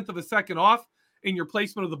you're a 10th of a second off in your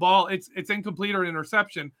placement of the ball, it's incomplete or an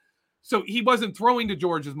interception. So he wasn't throwing to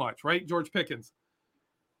George as much, right? George Pickens.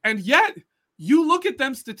 And yet you look at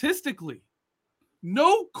them statistically,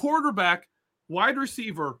 no quarterback, wide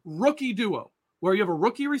receiver, rookie duo, where you have a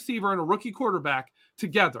rookie receiver and a rookie quarterback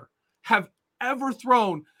together, have ever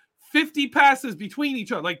thrown 50 passes between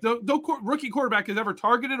each other. Like no rookie quarterback has ever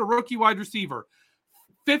targeted a rookie wide receiver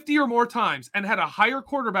 50 or more times and had a higher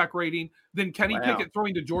quarterback rating than Kenny Pickett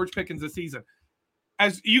throwing to George Pickens this season.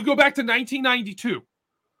 As you go back to 1992,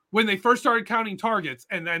 when they first started counting targets,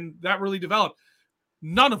 and then that really developed,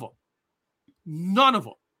 none of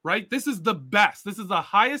them, right? This is the best. This is the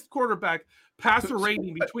highest quarterback passer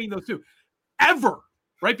rating between those two ever,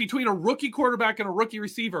 right? Between a rookie quarterback and a rookie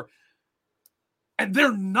receiver. And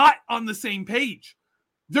they're not on the same page.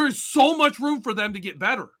 There's so much room for them to get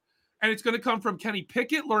better. And it's going to come from Kenny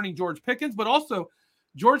Pickett learning George Pickens, but also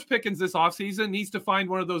George Pickens this offseason needs to find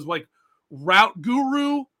one of those like route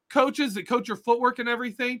guru coaches that coach your footwork and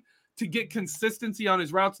everything to get consistency on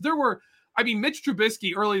his routes. Mitch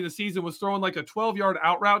Trubisky early in the season was throwing like a 12-yard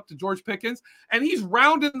out route to George Pickens, and he's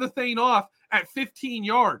rounding the thing off at 15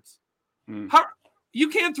 yards. How you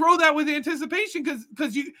can't throw that with anticipation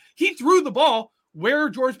because he threw the ball where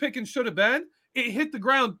George Pickens should have been. It hit the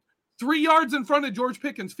ground 3 yards in front of George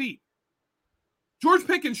Pickens' feet. George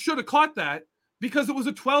Pickens should have caught that because it was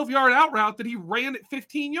a 12-yard out route that he ran at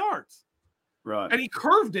 15 yards. Right. And he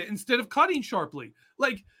curved it instead of cutting sharply.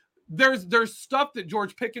 Like there's stuff that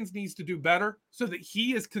George Pickens needs to do better so that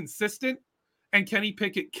he is consistent and Kenny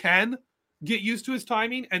Pickett can get used to his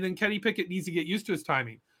timing, and then Kenny Pickett needs to get used to his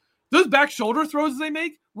timing. Those back shoulder throws they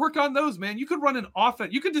make, work on those, man. You could run an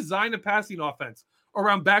offense. You could design a passing offense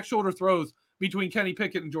around back shoulder throws between Kenny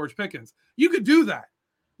Pickett and George Pickens. You could do that.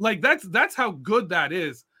 Like that's how good that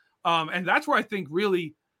is. And that's where I think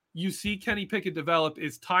really you see Kenny Pickett develop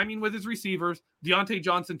is timing with his receivers. Deontay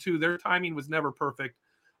Johnson too. Their timing was never perfect.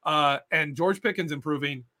 And George Pickens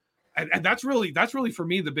improving. And that's really for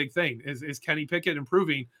me the big thing is Kenny Pickett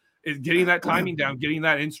improving, is getting that timing down, getting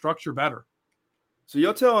that in structure better. So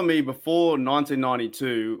you're telling me before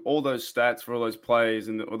 1992, all those stats for all those plays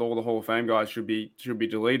and with all the Hall of Fame guys should be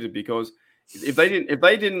deleted because if they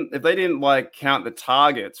didn't like count the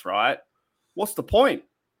targets, right? What's the point?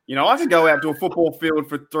 You know, I could go out to a football field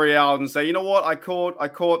for 3 hours and say, you know what, I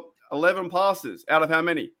caught 11 passes out of how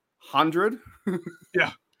many? 100?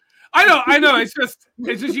 Yeah. I know. It's just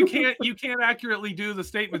you can't accurately do the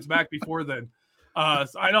statements back before then.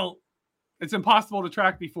 So it's impossible to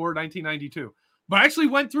track before 1992. But I actually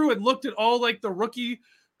went through and looked at all like the rookie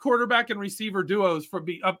quarterback and receiver duos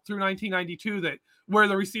up through 1992 where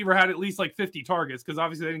the receiver had at least like 50 targets, because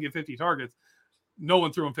obviously they didn't get 50 targets. No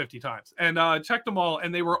one threw them 50 times, and checked them all,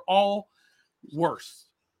 and they were all worse.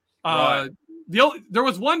 Right. There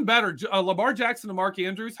was one better. Lamar Jackson and Mark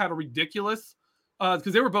Andrews had a ridiculous,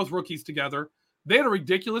 because they were both rookies together. They had a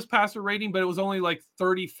ridiculous passer rating, but it was only like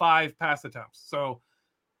 35 pass attempts. So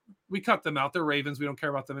we cut them out. They're Ravens. We don't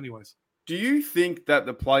care about them anyways. Do you think that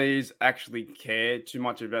the players actually care too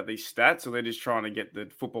much about these stats, or they're just trying to get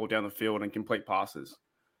the football down the field and complete passes?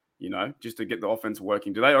 You know, just to get the offense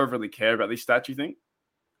working. Do they overly care about these stats, you think?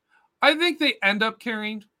 I think they end up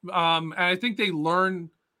caring. And I think they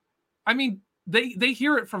learn. I mean, they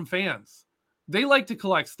hear it from fans. They like to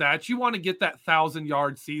collect stats. You want to get that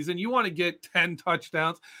 1,000-yard season. You want to get 10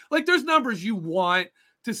 touchdowns. Like, there's numbers you want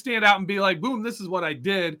to stand out and be like, boom, this is what I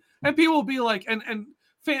did. And people will be like, I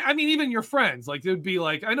mean, even your friends, like, they'd be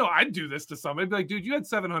like, I know I'd do this to somebody. I'd be like, dude, you had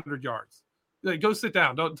 700 yards. Like, go sit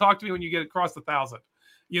down. Don't talk to me when you get across 1,000.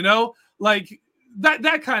 You know, like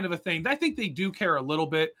that kind of a thing. I think they do care a little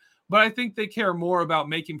bit, but I think they care more about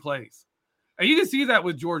making plays. And you can see that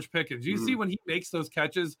with George Pickens. You see when he makes those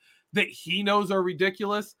catches that he knows are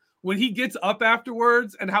ridiculous, when he gets up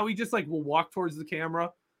afterwards and how he just like will walk towards the camera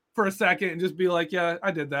for a second and just be like, yeah,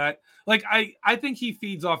 I did that. Like, I think he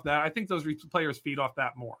feeds off that. I think those players feed off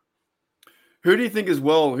that more. Who do you think was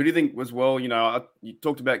well? You know, you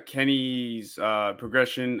talked about Kenny's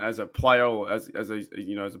progression as a player, or as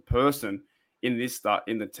a person in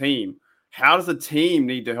the team. How does the team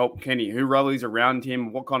need to help Kenny? Who rallies around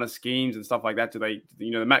him? What kind of schemes and stuff like that do they?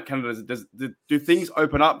 You know, Matt Canada do things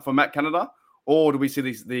open up for Matt Canada, or do we see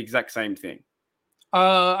the exact same thing?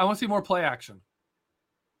 I want to see more play action.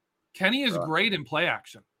 Kenny is great in play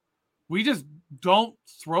action. We just don't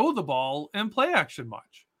throw the ball in play action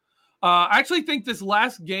much. I actually think this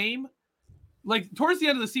last game, like towards the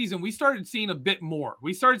end of the season, we started seeing a bit more.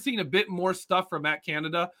 We started seeing a bit more stuff from Matt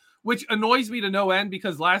Canada, which annoys me to no end,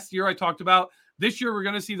 because last year I talked about this year we're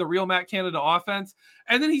going to see the real Matt Canada offense.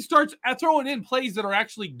 And then he starts throwing in plays that are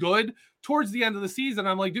actually good towards the end of the season.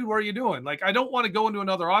 I'm like, dude, what are you doing? Like, I don't want to go into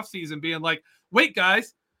another offseason being like, wait,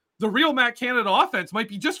 guys, the real Matt Canada offense might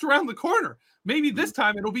be just around the corner. Maybe this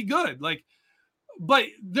time it'll be good. Like, but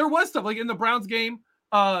there was stuff like in the Browns game,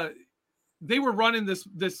 they were running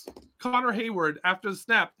this Connor Hayward after the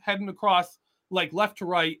snap, heading across like left to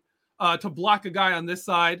right to block a guy on this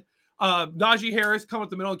side. Najee Harris come up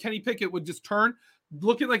the middle, and Kenny Pickett would just turn,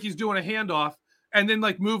 looking like he's doing a handoff, and then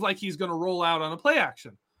like move like he's going to roll out on a play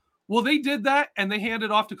action. Well, they did that, and they handed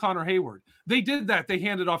off to Connor Hayward. They did that. They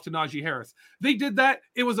handed off to Najee Harris. They did that.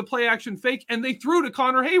 It was a play action fake, and they threw to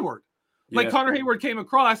Connor Hayward. Like Connor Hayward came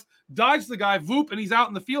across, dodged the guy, whoop, and he's out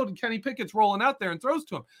in the field, and Kenny Pickett's rolling out there and throws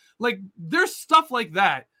to him. Like, there's stuff like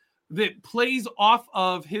that plays off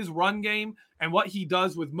of his run game and what he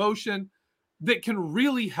does with motion that can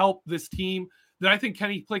really help this team, that I think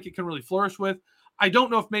Kenny Pickett can really flourish with. I don't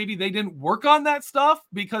know if maybe they didn't work on that stuff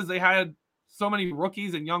because they had so many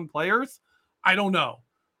rookies and young players. I don't know.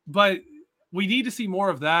 But we need to see more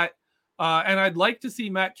of that. And I'd like to see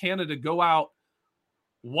Matt Canada go out,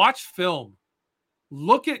 watch film,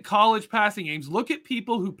 look at college passing games, look at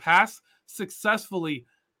people who pass successfully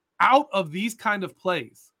out of these kind of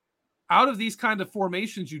plays, out of these kind of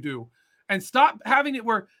formations you do, and stop having it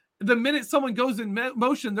where the minute someone goes in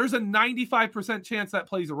motion, there's a 95% chance that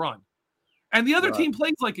play's a run. And the other team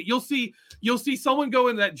plays like it. You'll see someone go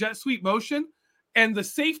in that jet sweep motion, and the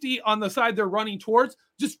safety on the side they're running towards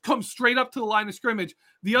just comes straight up to the line of scrimmage.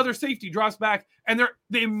 The other safety drops back, and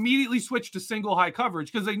they immediately switch to single high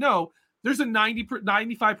coverage because they know there's a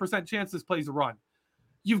 95% chance this play's a run.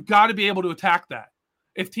 You've got to be able to attack that.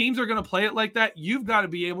 If teams are going to play it like that, you've got to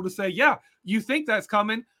be able to say, yeah, you think that's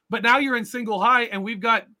coming, but now you're in single high, and we've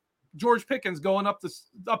got George Pickens going up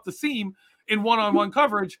the seam in one-on-one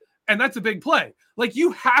coverage, and that's a big play. Like,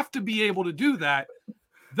 you have to be able to do that.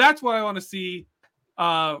 That's what I want to see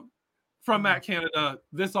from Matt Canada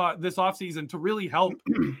this offseason to really help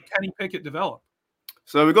Kenny Pickett develop.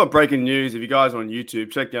 So we've got breaking news. If you guys are on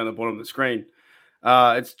YouTube, check down the bottom of the screen.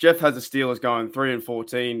 It's Jeff has the Steelers going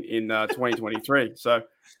 3-14 in 2023. So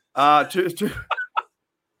to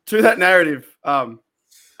that narrative.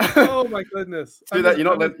 Oh my goodness! You're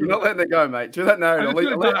not letting it go, mate. To that narrative.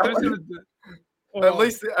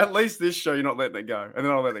 At least this show, you're not letting it go, and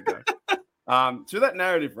then I'll let it go. To that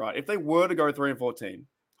narrative, right? If they were to go 3-14,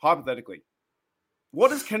 hypothetically, what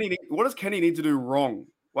does Kenny need to do wrong?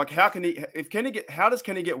 Like, how does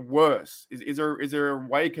Kenny get worse? Is there a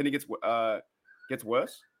way Kenny gets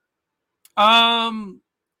worse?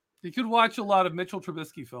 You could watch a lot of Mitchell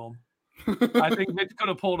Trubisky film. I think Mitch could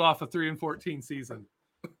have pulled off a 3-14 season.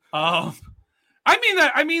 I mean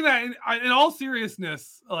that in all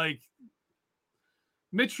seriousness, like,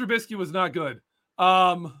 Mitch Trubisky was not good.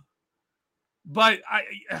 But I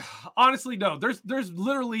honestly, no, there's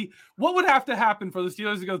literally, what would have to happen for the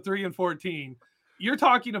Steelers to go 3-14? You're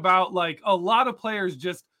talking about like a lot of players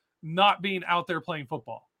just not being out there playing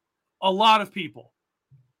football. A lot of people.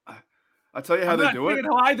 I'll tell you how they do it.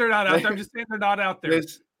 Why they're not out there. I'm just saying they're not out there.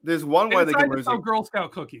 There's one way they can lose. Sell Girl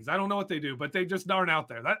Scout cookies. I don't know what they do, but they just aren't out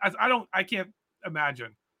there. I can't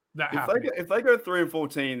imagine that happening. If they go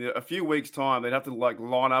 3-14, a few weeks time, they'd have to like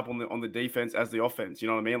line up on the defense as the offense. You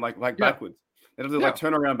know what I mean? Like backwards. They'd have to like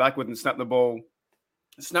turn around backwards and snap the ball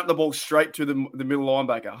straight to the middle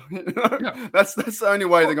linebacker. That's the only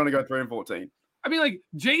way they're going to go 3-14. I mean, like,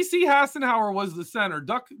 J.C. Hassenauer was the center. And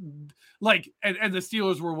the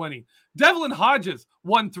Steelers were winning. Devlin Hodges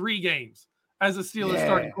won 3 games as a Steelers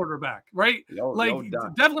starting quarterback, right?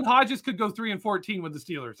 Devlin Hodges could go 3-14 with the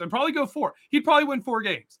Steelers and probably go 4. He'd probably win 4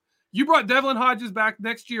 games. You brought Devlin Hodges back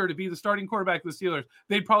next year to be the starting quarterback of the Steelers,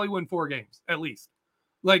 they'd probably win 4 games at least.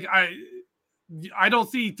 Like, I don't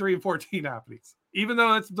see 3-14 happening, even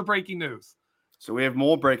though that's the breaking news. So we have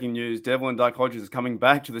more breaking news. Devlin Duck Hodges is coming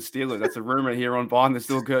back to the Steelers. That's a rumor here on Behind the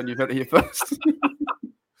Steel Curtain. You've heard it here first.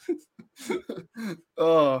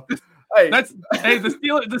 The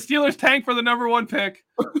Steelers tank for the number 1 pick.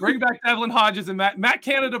 Bring back Devlin Hodges, and Matt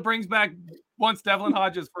Canada wants Devlin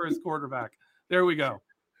Hodges for his quarterback. There we go.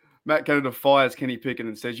 Matt Canada fires Kenny Pickett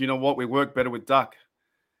and says, "You know what? We work better with Duck."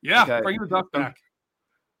 Yeah, okay. Bring the Duck back.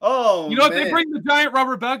 Oh, you know what? If they bring the giant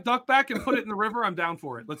rubber duck back and put it in the river, I'm down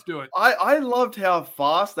for it. Let's do it. I loved how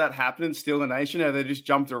fast that happened in Steeler Nation, how they just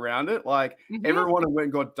jumped around it. Like, everyone went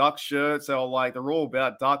and got Duck shirts. They were like, they're all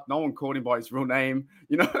about Duck. No one called him by his real name.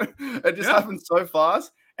 You know, it just happened so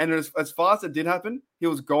fast. And as fast as it did happen, he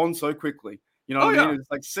was gone so quickly. You know what I mean? It's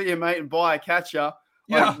like, see you, mate, and bye, catch ya.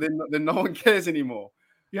 Like, then no one cares anymore.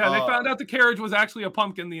 Yeah, they found out the carriage was actually a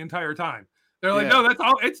pumpkin the entire time. They're like, no, that's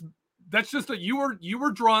all. That's just you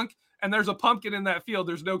were drunk and there's a pumpkin in that field.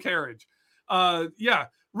 There's no carriage.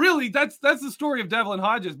 Really, that's the story of Devlin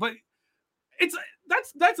Hodges. But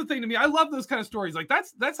that's the thing to me. I love those kind of stories. Like,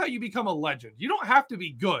 that's how you become a legend. You don't have to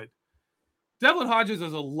be good. Devlin Hodges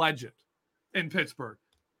is a legend in Pittsburgh.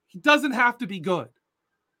 He doesn't have to be good,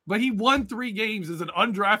 but he won 3 games as an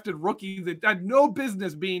undrafted rookie that had no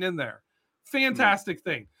business being in there. Fantastic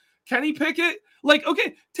thing. Kenny Pickett, like,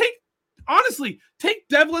 okay, take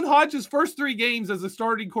Devlin Hodges' first 3 games as a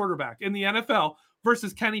starting quarterback in the NFL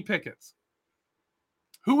versus Kenny Pickett's.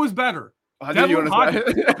 Who was better? I was going to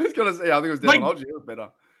say, I think it was Devlin Hodges. He was better.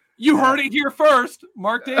 You heard it here first.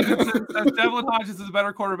 Mark Davidson says Devlin Hodges is a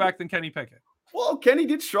better quarterback than Kenny Pickett. Well, Kenny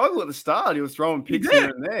did struggle at the start. He was throwing picks here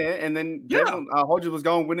and there, and then Devlin Hodges was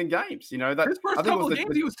going winning games. You know, that his first couple of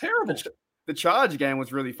games, he was terrible. The Charge game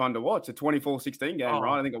was really fun to watch. The 24-16 game,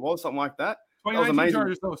 right? I think it was something like that. 2019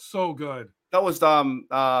 Chargers, that was so good. That was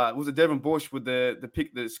it Devin Bush with the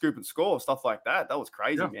pick, the scoop and score, stuff like that. That was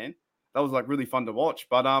crazy, man. That was like really fun to watch.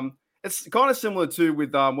 But it's kind of similar to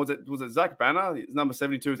with was it Zach Banner? His number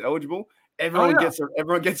 72 is eligible. Everyone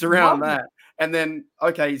gets around that, and then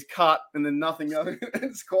he's cut, and then nothing else.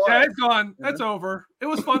 It's quiet. Yeah, it's gone. That's over. It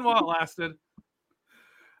was fun while it lasted.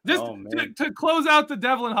 Just to close out the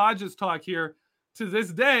Devlin Hodges talk here, to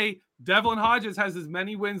this day, Devlin Hodges has as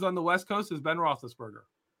many wins on the West Coast as Ben Roethlisberger.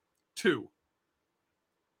 2.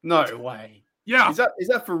 No way. Yeah. Is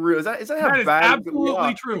that for real? Is that how bad? That is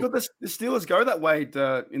absolutely true. Because the Steelers go that way in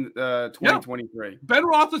 2023. Ben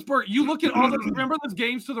Roethlisberger, you look at all those, remember those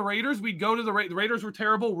games to the Raiders? We'd go to the Raiders were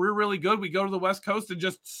terrible. We're really good. We go to the West Coast and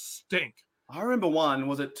just stink. I remember one.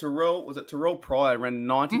 Was it Terrell Pryor ran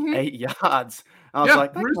 98 yards? I was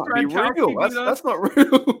like, that can't be real. That's not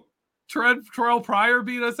real. Terrell Pryor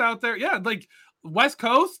beat us out there. Yeah, like West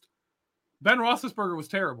Coast, Ben Roethlisberger was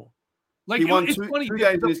terrible. Like, he won two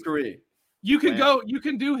games in his career. You can you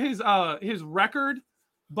can do his record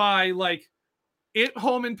by like it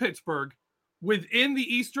home in Pittsburgh within the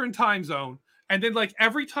Eastern time zone. And then like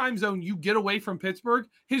every time zone you get away from Pittsburgh,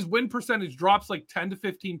 his win percentage drops like 10 to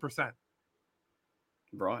 15%.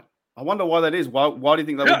 Right. I wonder why that is. Why do you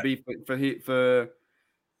think that would be for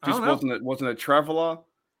just wasn't a traveler?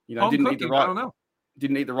 You know, didn't eat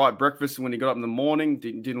the right breakfast when he got up in the morning.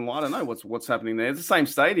 Didn't I don't know what's happening there. It's the same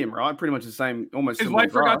stadium, right? Pretty much the same. Almost. His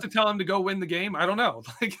wife forgot to tell him to go win the game. I don't know.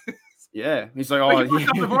 Like, Yeah, he's like, Like,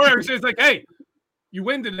 it's like, hey, you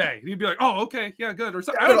win today. He'd be like, oh, okay, yeah, good. Or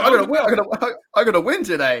something. I gotta win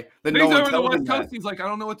today. Then He's no one over the tells West him Coast. that. He's like, I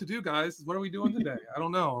don't know what to do, guys. What are we doing today? I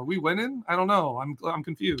don't know. Are we winning? I don't know. I'm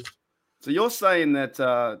confused. So you're saying that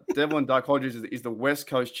Devlin Duck Hodges is the West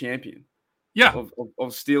Coast champion? Yeah, of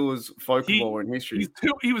Steelers folklore and history.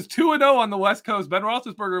 He was 2-0 on the West Coast. Ben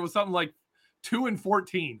Roethlisberger was something like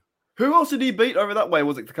 2-14. Who else did he beat over that way?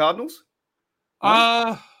 Was it the Cardinals?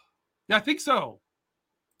 Yeah, I think so.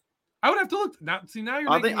 I would have to look. Now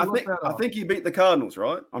you're. I think he beat the Cardinals,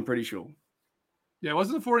 right? I'm pretty sure. Yeah, it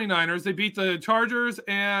wasn't the 49ers. They beat the Chargers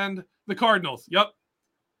and the Cardinals. Yep.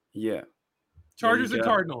 Yeah. Chargers and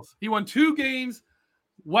Cardinals. He won 2 games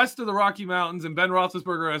west of the Rocky Mountains, and Ben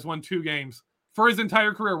Roethlisberger has won 2 games for his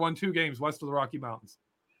entire career. Won 2 games west of the Rocky Mountains.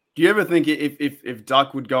 Do you ever think if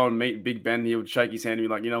Duck would go and meet Big Ben, he would shake his hand and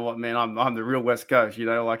be like, you know what, man, I'm the real West Coast. You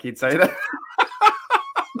know, like he'd say that.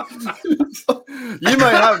 you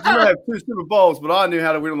may have 2 Super Bowls, but I knew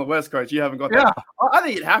how to win on the West Coast. You haven't got that. I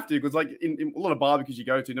think you'd have to, because like in a lot of barbecues you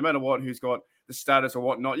go to, no matter what, who's got the status or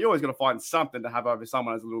whatnot, you always got to find something to have over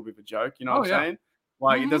someone as a little bit of a joke. You know what I'm saying?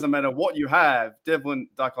 Like, It doesn't matter what you have. Devlin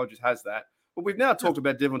Duck Hodges has that. But we've now talked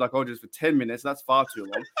about Devlin Duck Hodges for 10 minutes. That's far too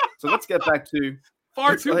long. So let's get back to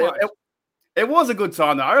far too much. It was a good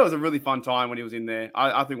time, though. It was a really fun time when he was in there.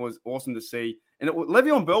 I think it was awesome to see. And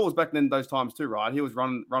Le'Veon Bell was back then those times too, right? He was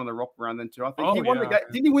running the rock around then too. I think he won the game.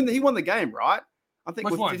 Didn't he win? He won the game, right? I think.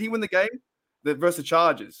 Did he win the game? Versus the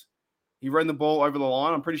Chargers. He ran the ball over the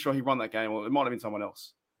line. I'm pretty sure he won that game. Well, it might have been someone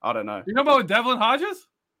else. I don't know. You know about Devlin Hodges?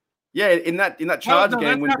 Yeah, in that Charger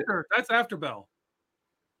game. That's after Bell.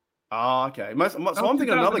 Oh, okay. So I'm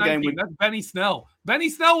thinking another game. That's Benny Snell. Benny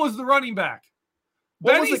Snell was the running back.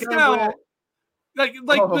 Benny Snell.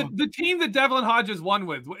 The team that Devlin Hodges won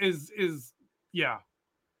with is yeah.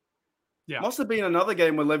 Must have been another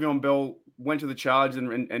game where Le'Veon Bell went to the Chargers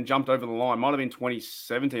and jumped over the line. Might have been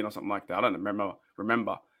 2017 or something like that. I don't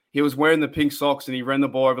remember. He was wearing the pink socks and he ran the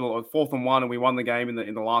ball over the 4th and 1, and we won the game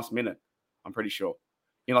in the last minute. I'm pretty sure.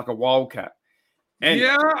 In like a wildcat.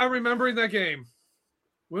 Yeah, I'm remembering that game.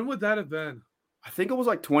 When would that have been? I think it was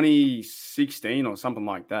like 2016 or something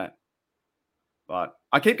like that. But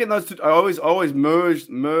I keep getting those two. I always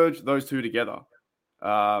merge those two together.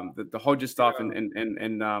 The Hodges stuff and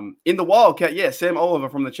in the Wildcat. Yeah, Sam Oliver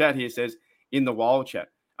from the chat here says in the Wildcat.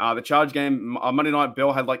 The Charge game Monday night,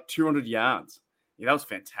 Bell had like 200 yards. Yeah, that was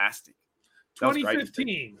fantastic. That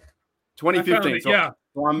 2015. 2015. Yeah.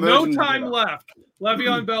 So no time left.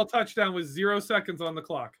 Le'Veon Bell touchdown with 0 seconds on the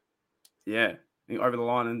clock. Yeah. Over the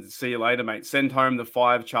line and see you later, mate. Send home the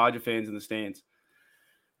 5 Charger fans in the stands.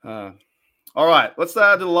 All right. Let's do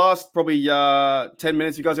the last probably 10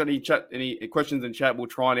 minutes. If you guys got any questions in chat, we'll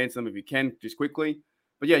try and answer them if you can, just quickly.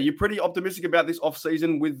 But yeah, you're pretty optimistic about this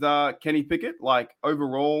offseason with Kenny Pickett. Like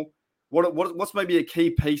overall, what's maybe a key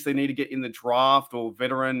piece they need to get in the draft or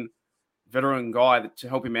veteran guy to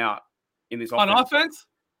help him out in this offense? On offense?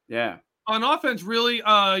 Yeah. On offense, really,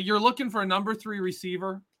 you're looking for a number 3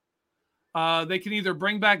 receiver. They can either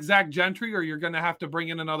bring back Zach Gentry or you're going to have to bring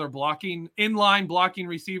in another inline blocking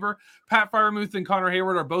receiver. Pat Freiermuth and Connor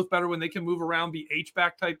Hayward are both better when they can move around, be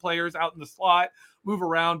H-back type players out in the slot, move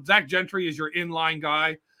around. Zach Gentry is your inline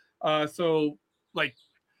guy. But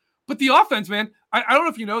the offense, man, I don't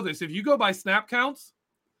know if you know this. If you go by snap counts,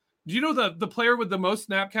 do you know the player with the most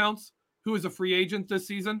snap counts who is a free agent this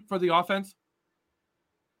season for the offense?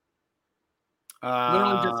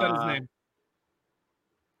 Literally just said his name.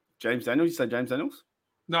 James Daniels? You said James Daniels?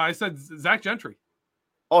 No, I said Zach Gentry.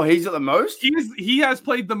 Oh, he's at the most? He has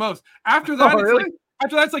played the most. After that,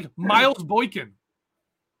 it's like Miles Boykin.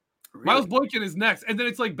 Really? Miles Boykin is next. And then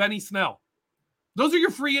it's like Benny Snell. Those are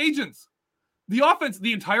your free agents. The offense,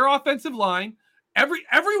 the entire offensive line,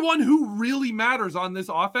 everyone who really matters on this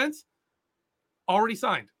offense already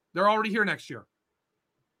signed. They're already here next year.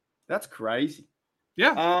 That's crazy.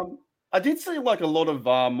 Yeah. I did see like a lot of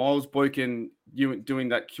Miles Boykin doing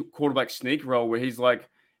that quarterback sneak role where he's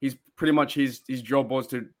pretty much his job was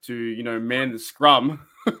to man the scrum.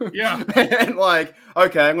 Yeah. And like,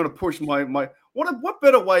 okay, I'm going to push my what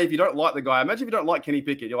better way if you don't like the guy? Imagine if you don't like Kenny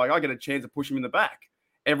Pickett. You're like, I get a chance to push him in the back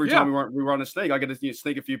every time we run a sneak. I get to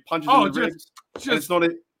sneak a few punches in the ribs. It's not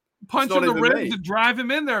it. Punch in the ribs to drive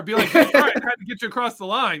him in there. Be like, all right, I had to get you across the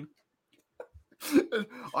line.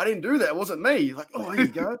 I didn't do that. It wasn't me. Like, oh, there you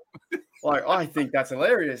go. Like, I think that's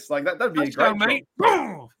hilarious. Like, that'd be a great mate.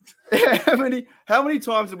 Yeah, how many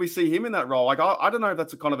times did we see him in that role? Like, I don't know if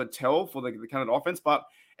that's a kind of a tell for the Canada offense, but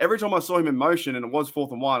every time I saw him in motion and it was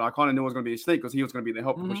 4th and 1, I kind of knew it was going to be a sneak because he was going to be the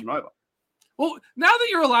help to push him over. Well, now that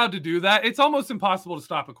you're allowed to do that, it's almost impossible to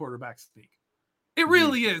stop a quarterback sneak. It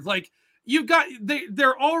really is. Like,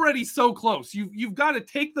 they're already so close. You've got to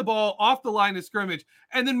take the ball off the line of scrimmage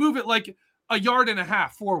and then move it like a yard and a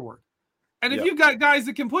half forward. And if you've got guys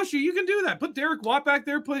that can push you, you can do that. Put Derek Watt back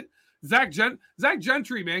there. Put Zach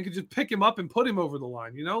Gentry, man, could just pick him up and put him over the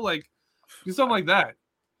line. Like do something like that.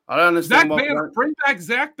 I don't understand. Zach Banner, bring back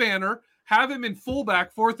Zach Banner, have him in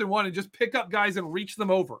fullback 4th and 1, and just pick up guys and reach them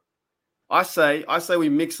over. I say we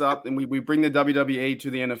mix up and we bring the WWE to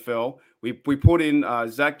the NFL. We put in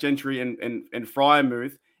Zach Gentry and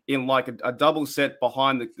Freiermuth in like a double set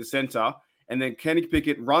behind the center, and then Kenny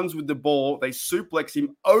Pickett runs with the ball. They suplex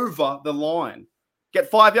him over the line. Get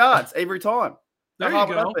 5 yards every time. There you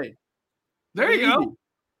go. There you go.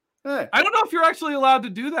 Yeah. I don't know if you're actually allowed to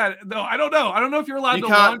do that, though. I don't know. I don't know if you're allowed to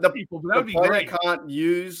launch people, but that would be great. The player can't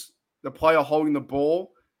use the player holding the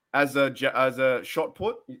ball as a shot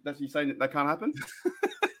put. That's you saying that can't happen?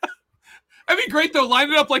 That'd be great though.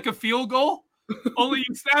 Line it up like a field goal. Only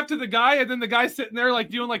you snap to the guy, and then the guy's sitting there like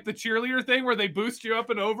doing like the cheerleader thing where they boost you up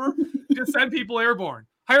and over. Just send people airborne.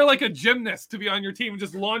 Hire like a gymnast to be on your team and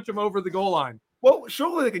just launch them over the goal line. Well,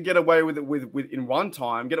 surely they could get away with it with in one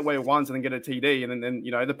time, get away once, and then get a TD, and then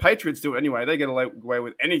the Patriots do it anyway. They get away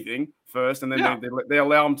with anything first, and then they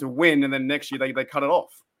allow them to win, and then next year they cut it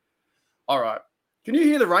off. All right. Can you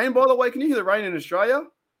hear the rain, by the way? Can you hear the rain in Australia?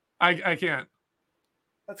 I can't.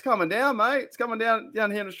 It's coming down, mate. It's coming down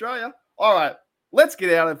here in Australia. All right. Let's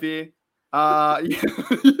get out of here.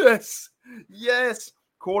 Yes.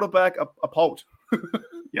 Quarterback a Polt.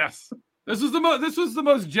 Yes. This was the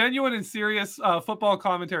most genuine and serious football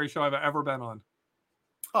commentary show I've ever been on.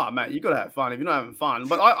 Oh, mate, you got to have fun if you're not having fun.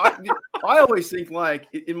 But I always think, like,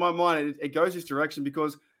 in my mind, it goes this direction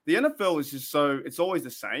because the NFL is just it's always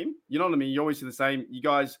the same. You know what I mean? You always see the same. You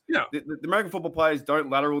guys, the American football players don't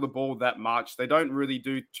lateral the ball that much. They don't really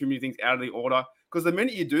do too many things out of the order because the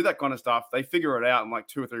minute you do that kind of stuff, they figure it out in like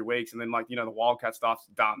 2 or 3 weeks. And then the Wildcat stuff's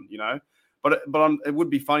done, But it would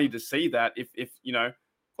be funny to see that if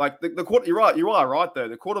like you're right though.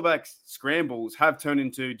 The quarterback scrambles have turned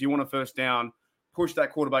into, do you want a first down? Push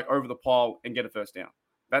that quarterback over the pile and get a first down.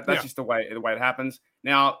 That's just the way it happens.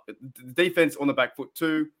 Now, the defense on the back foot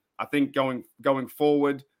too. I think going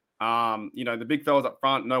forward, the big fellas up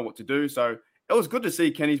front know what to do. So it was good to see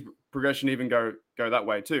Kenny's progression even go that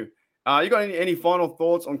way too. You got any final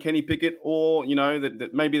thoughts on Kenny Pickett, or that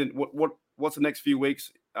maybe what's the next few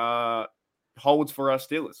weeks holds for our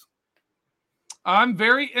Steelers? I'm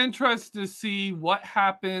very interested to see what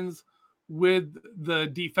happens with the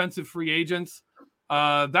defensive free agents.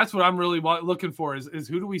 That's what I'm really looking for is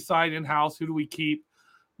who do we sign in-house? Who do we keep?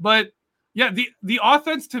 But yeah, the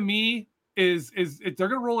offense to me is they're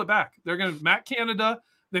going to roll it back. They're going to Matt Canada.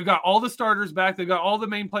 They've got all the starters back. They've got all the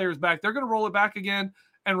main players back. They're going to roll it back again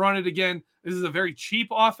and run it again. This is a very cheap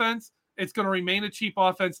offense. It's going to remain a cheap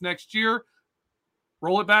offense next year.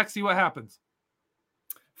 Roll it back, see what happens.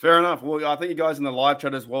 Fair enough. Well, I thank you guys in the live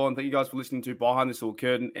chat as well, and thank you guys for listening to Behind This Little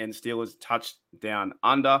Curtain and Steelers Touchdown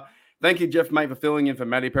Under. Thank you, Jeff, mate, for filling in for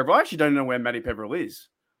Matty Peverill. I actually don't know where Matty Peverill is.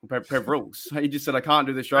 Peverills. He just said I can't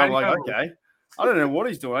do the show. I'm like, okay. I don't know what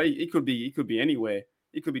he's doing. He could be anywhere.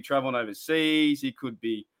 He could be traveling overseas. He could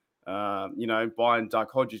be, buying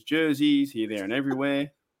Duck Hodges jerseys here, there, and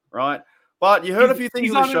everywhere, right? But you heard a few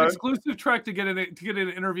things on the show. He's on an exclusive trek to get an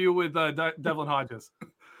interview with Devlin Hodges.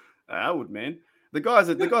 I would, man. The guy's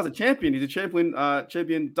a champion. He's a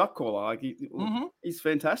champion duck caller. Like he's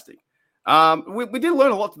fantastic. We did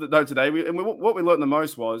learn a lot today. What we learned the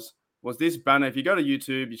most was this banner. If you go to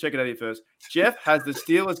YouTube, you check it out here first. Jeff has the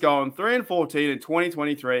Steelers going 3-14 in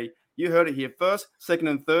 2023. You heard it here first, second,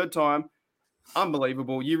 and third time.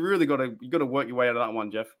 Unbelievable. You really got to work your way out of that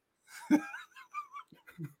one, Jeff.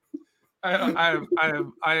 I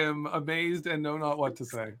am amazed and know not what to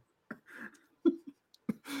say.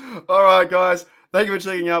 All right, guys. Thank you for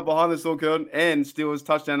checking out Behind the Little Curtain and Steelers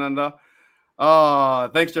Touchdown Under.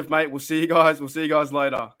 Thanks, Jeff, mate. We'll see you guys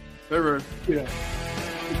later. Hooroo. Yeah.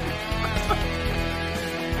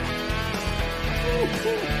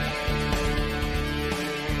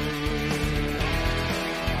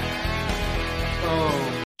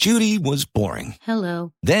 Judy was boring.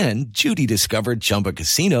 Hello. Then Judy discovered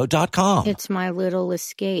ChumbaCasino.com. It's my little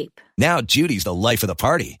escape. Now Judy's the life of the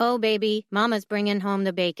party. Oh, baby, mama's bringing home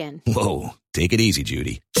the bacon. Whoa, take it easy,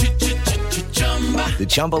 Judy. The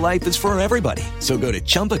Chumba life is for everybody. So go to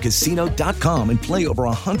ChumbaCasino.com and play over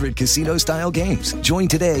 100 casino-style games. Join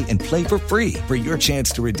today and play for free for your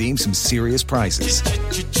chance to redeem some serious prizes.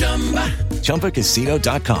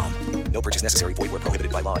 ChumbaCasino.com. No purchase necessary. Void where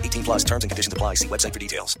prohibited by law. 18+ terms and conditions apply. See website for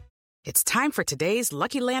details. It's time for today's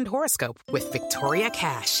Lucky Land horoscope with Victoria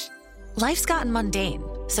Cash. Life's gotten mundane,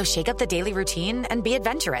 so shake up the daily routine and be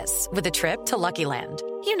adventurous with a trip to Lucky Land.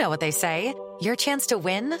 You know what they say. Your chance to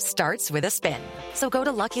win starts with a spin. So go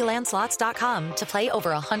to LuckyLandSlots.com to play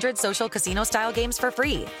over 100 social casino-style games for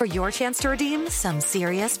free for your chance to redeem some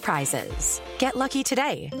serious prizes. Get lucky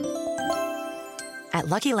today at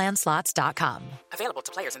LuckyLandSlots.com. Available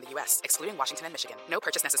to players in the U.S., excluding Washington and Michigan. No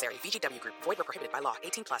purchase necessary. VGW Group. Void where prohibited by law.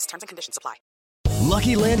 18+. Terms and conditions apply.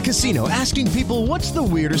 Lucky Land Casino, asking people, what's the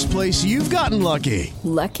weirdest place you've gotten lucky?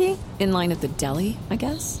 Lucky? In line at the deli, I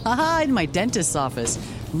guess? Aha, in my dentist's office.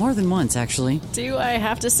 More than once, actually. Do I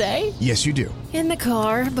have to say? Yes, you do. In the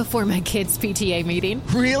car before my kids' PTA meeting.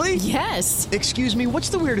 Really? Yes. Excuse me, what's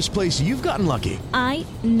the weirdest place you've gotten lucky? I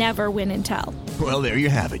never win and tell. Well, there you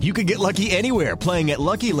have it. You can get lucky anywhere, playing at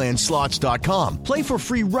LuckyLandSlots.com. Play for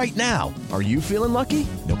free right now. Are you feeling lucky?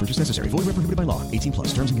 No purchase necessary. Void where prohibited by law.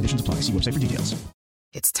 18+. Terms and conditions apply. See website for details.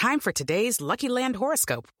 It's time for today's Lucky Land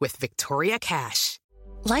horoscope with Victoria Cash.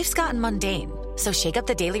 Life's gotten mundane, so shake up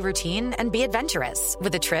the daily routine and be adventurous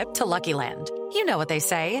with a trip to Lucky Land. You know what they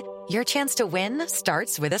say. Your chance to win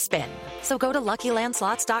starts with a spin. So go to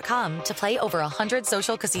LuckyLandSlots.com to play over 100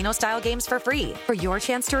 social casino-style games for free for your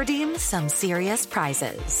chance to redeem some serious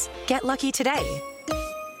prizes. Get lucky today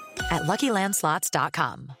at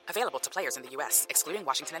LuckyLandSlots.com. Available to players in the U.S., excluding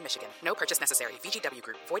Washington and Michigan. No purchase necessary. VGW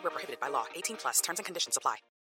Group. Void where prohibited by law. 18+. Terms and conditions apply.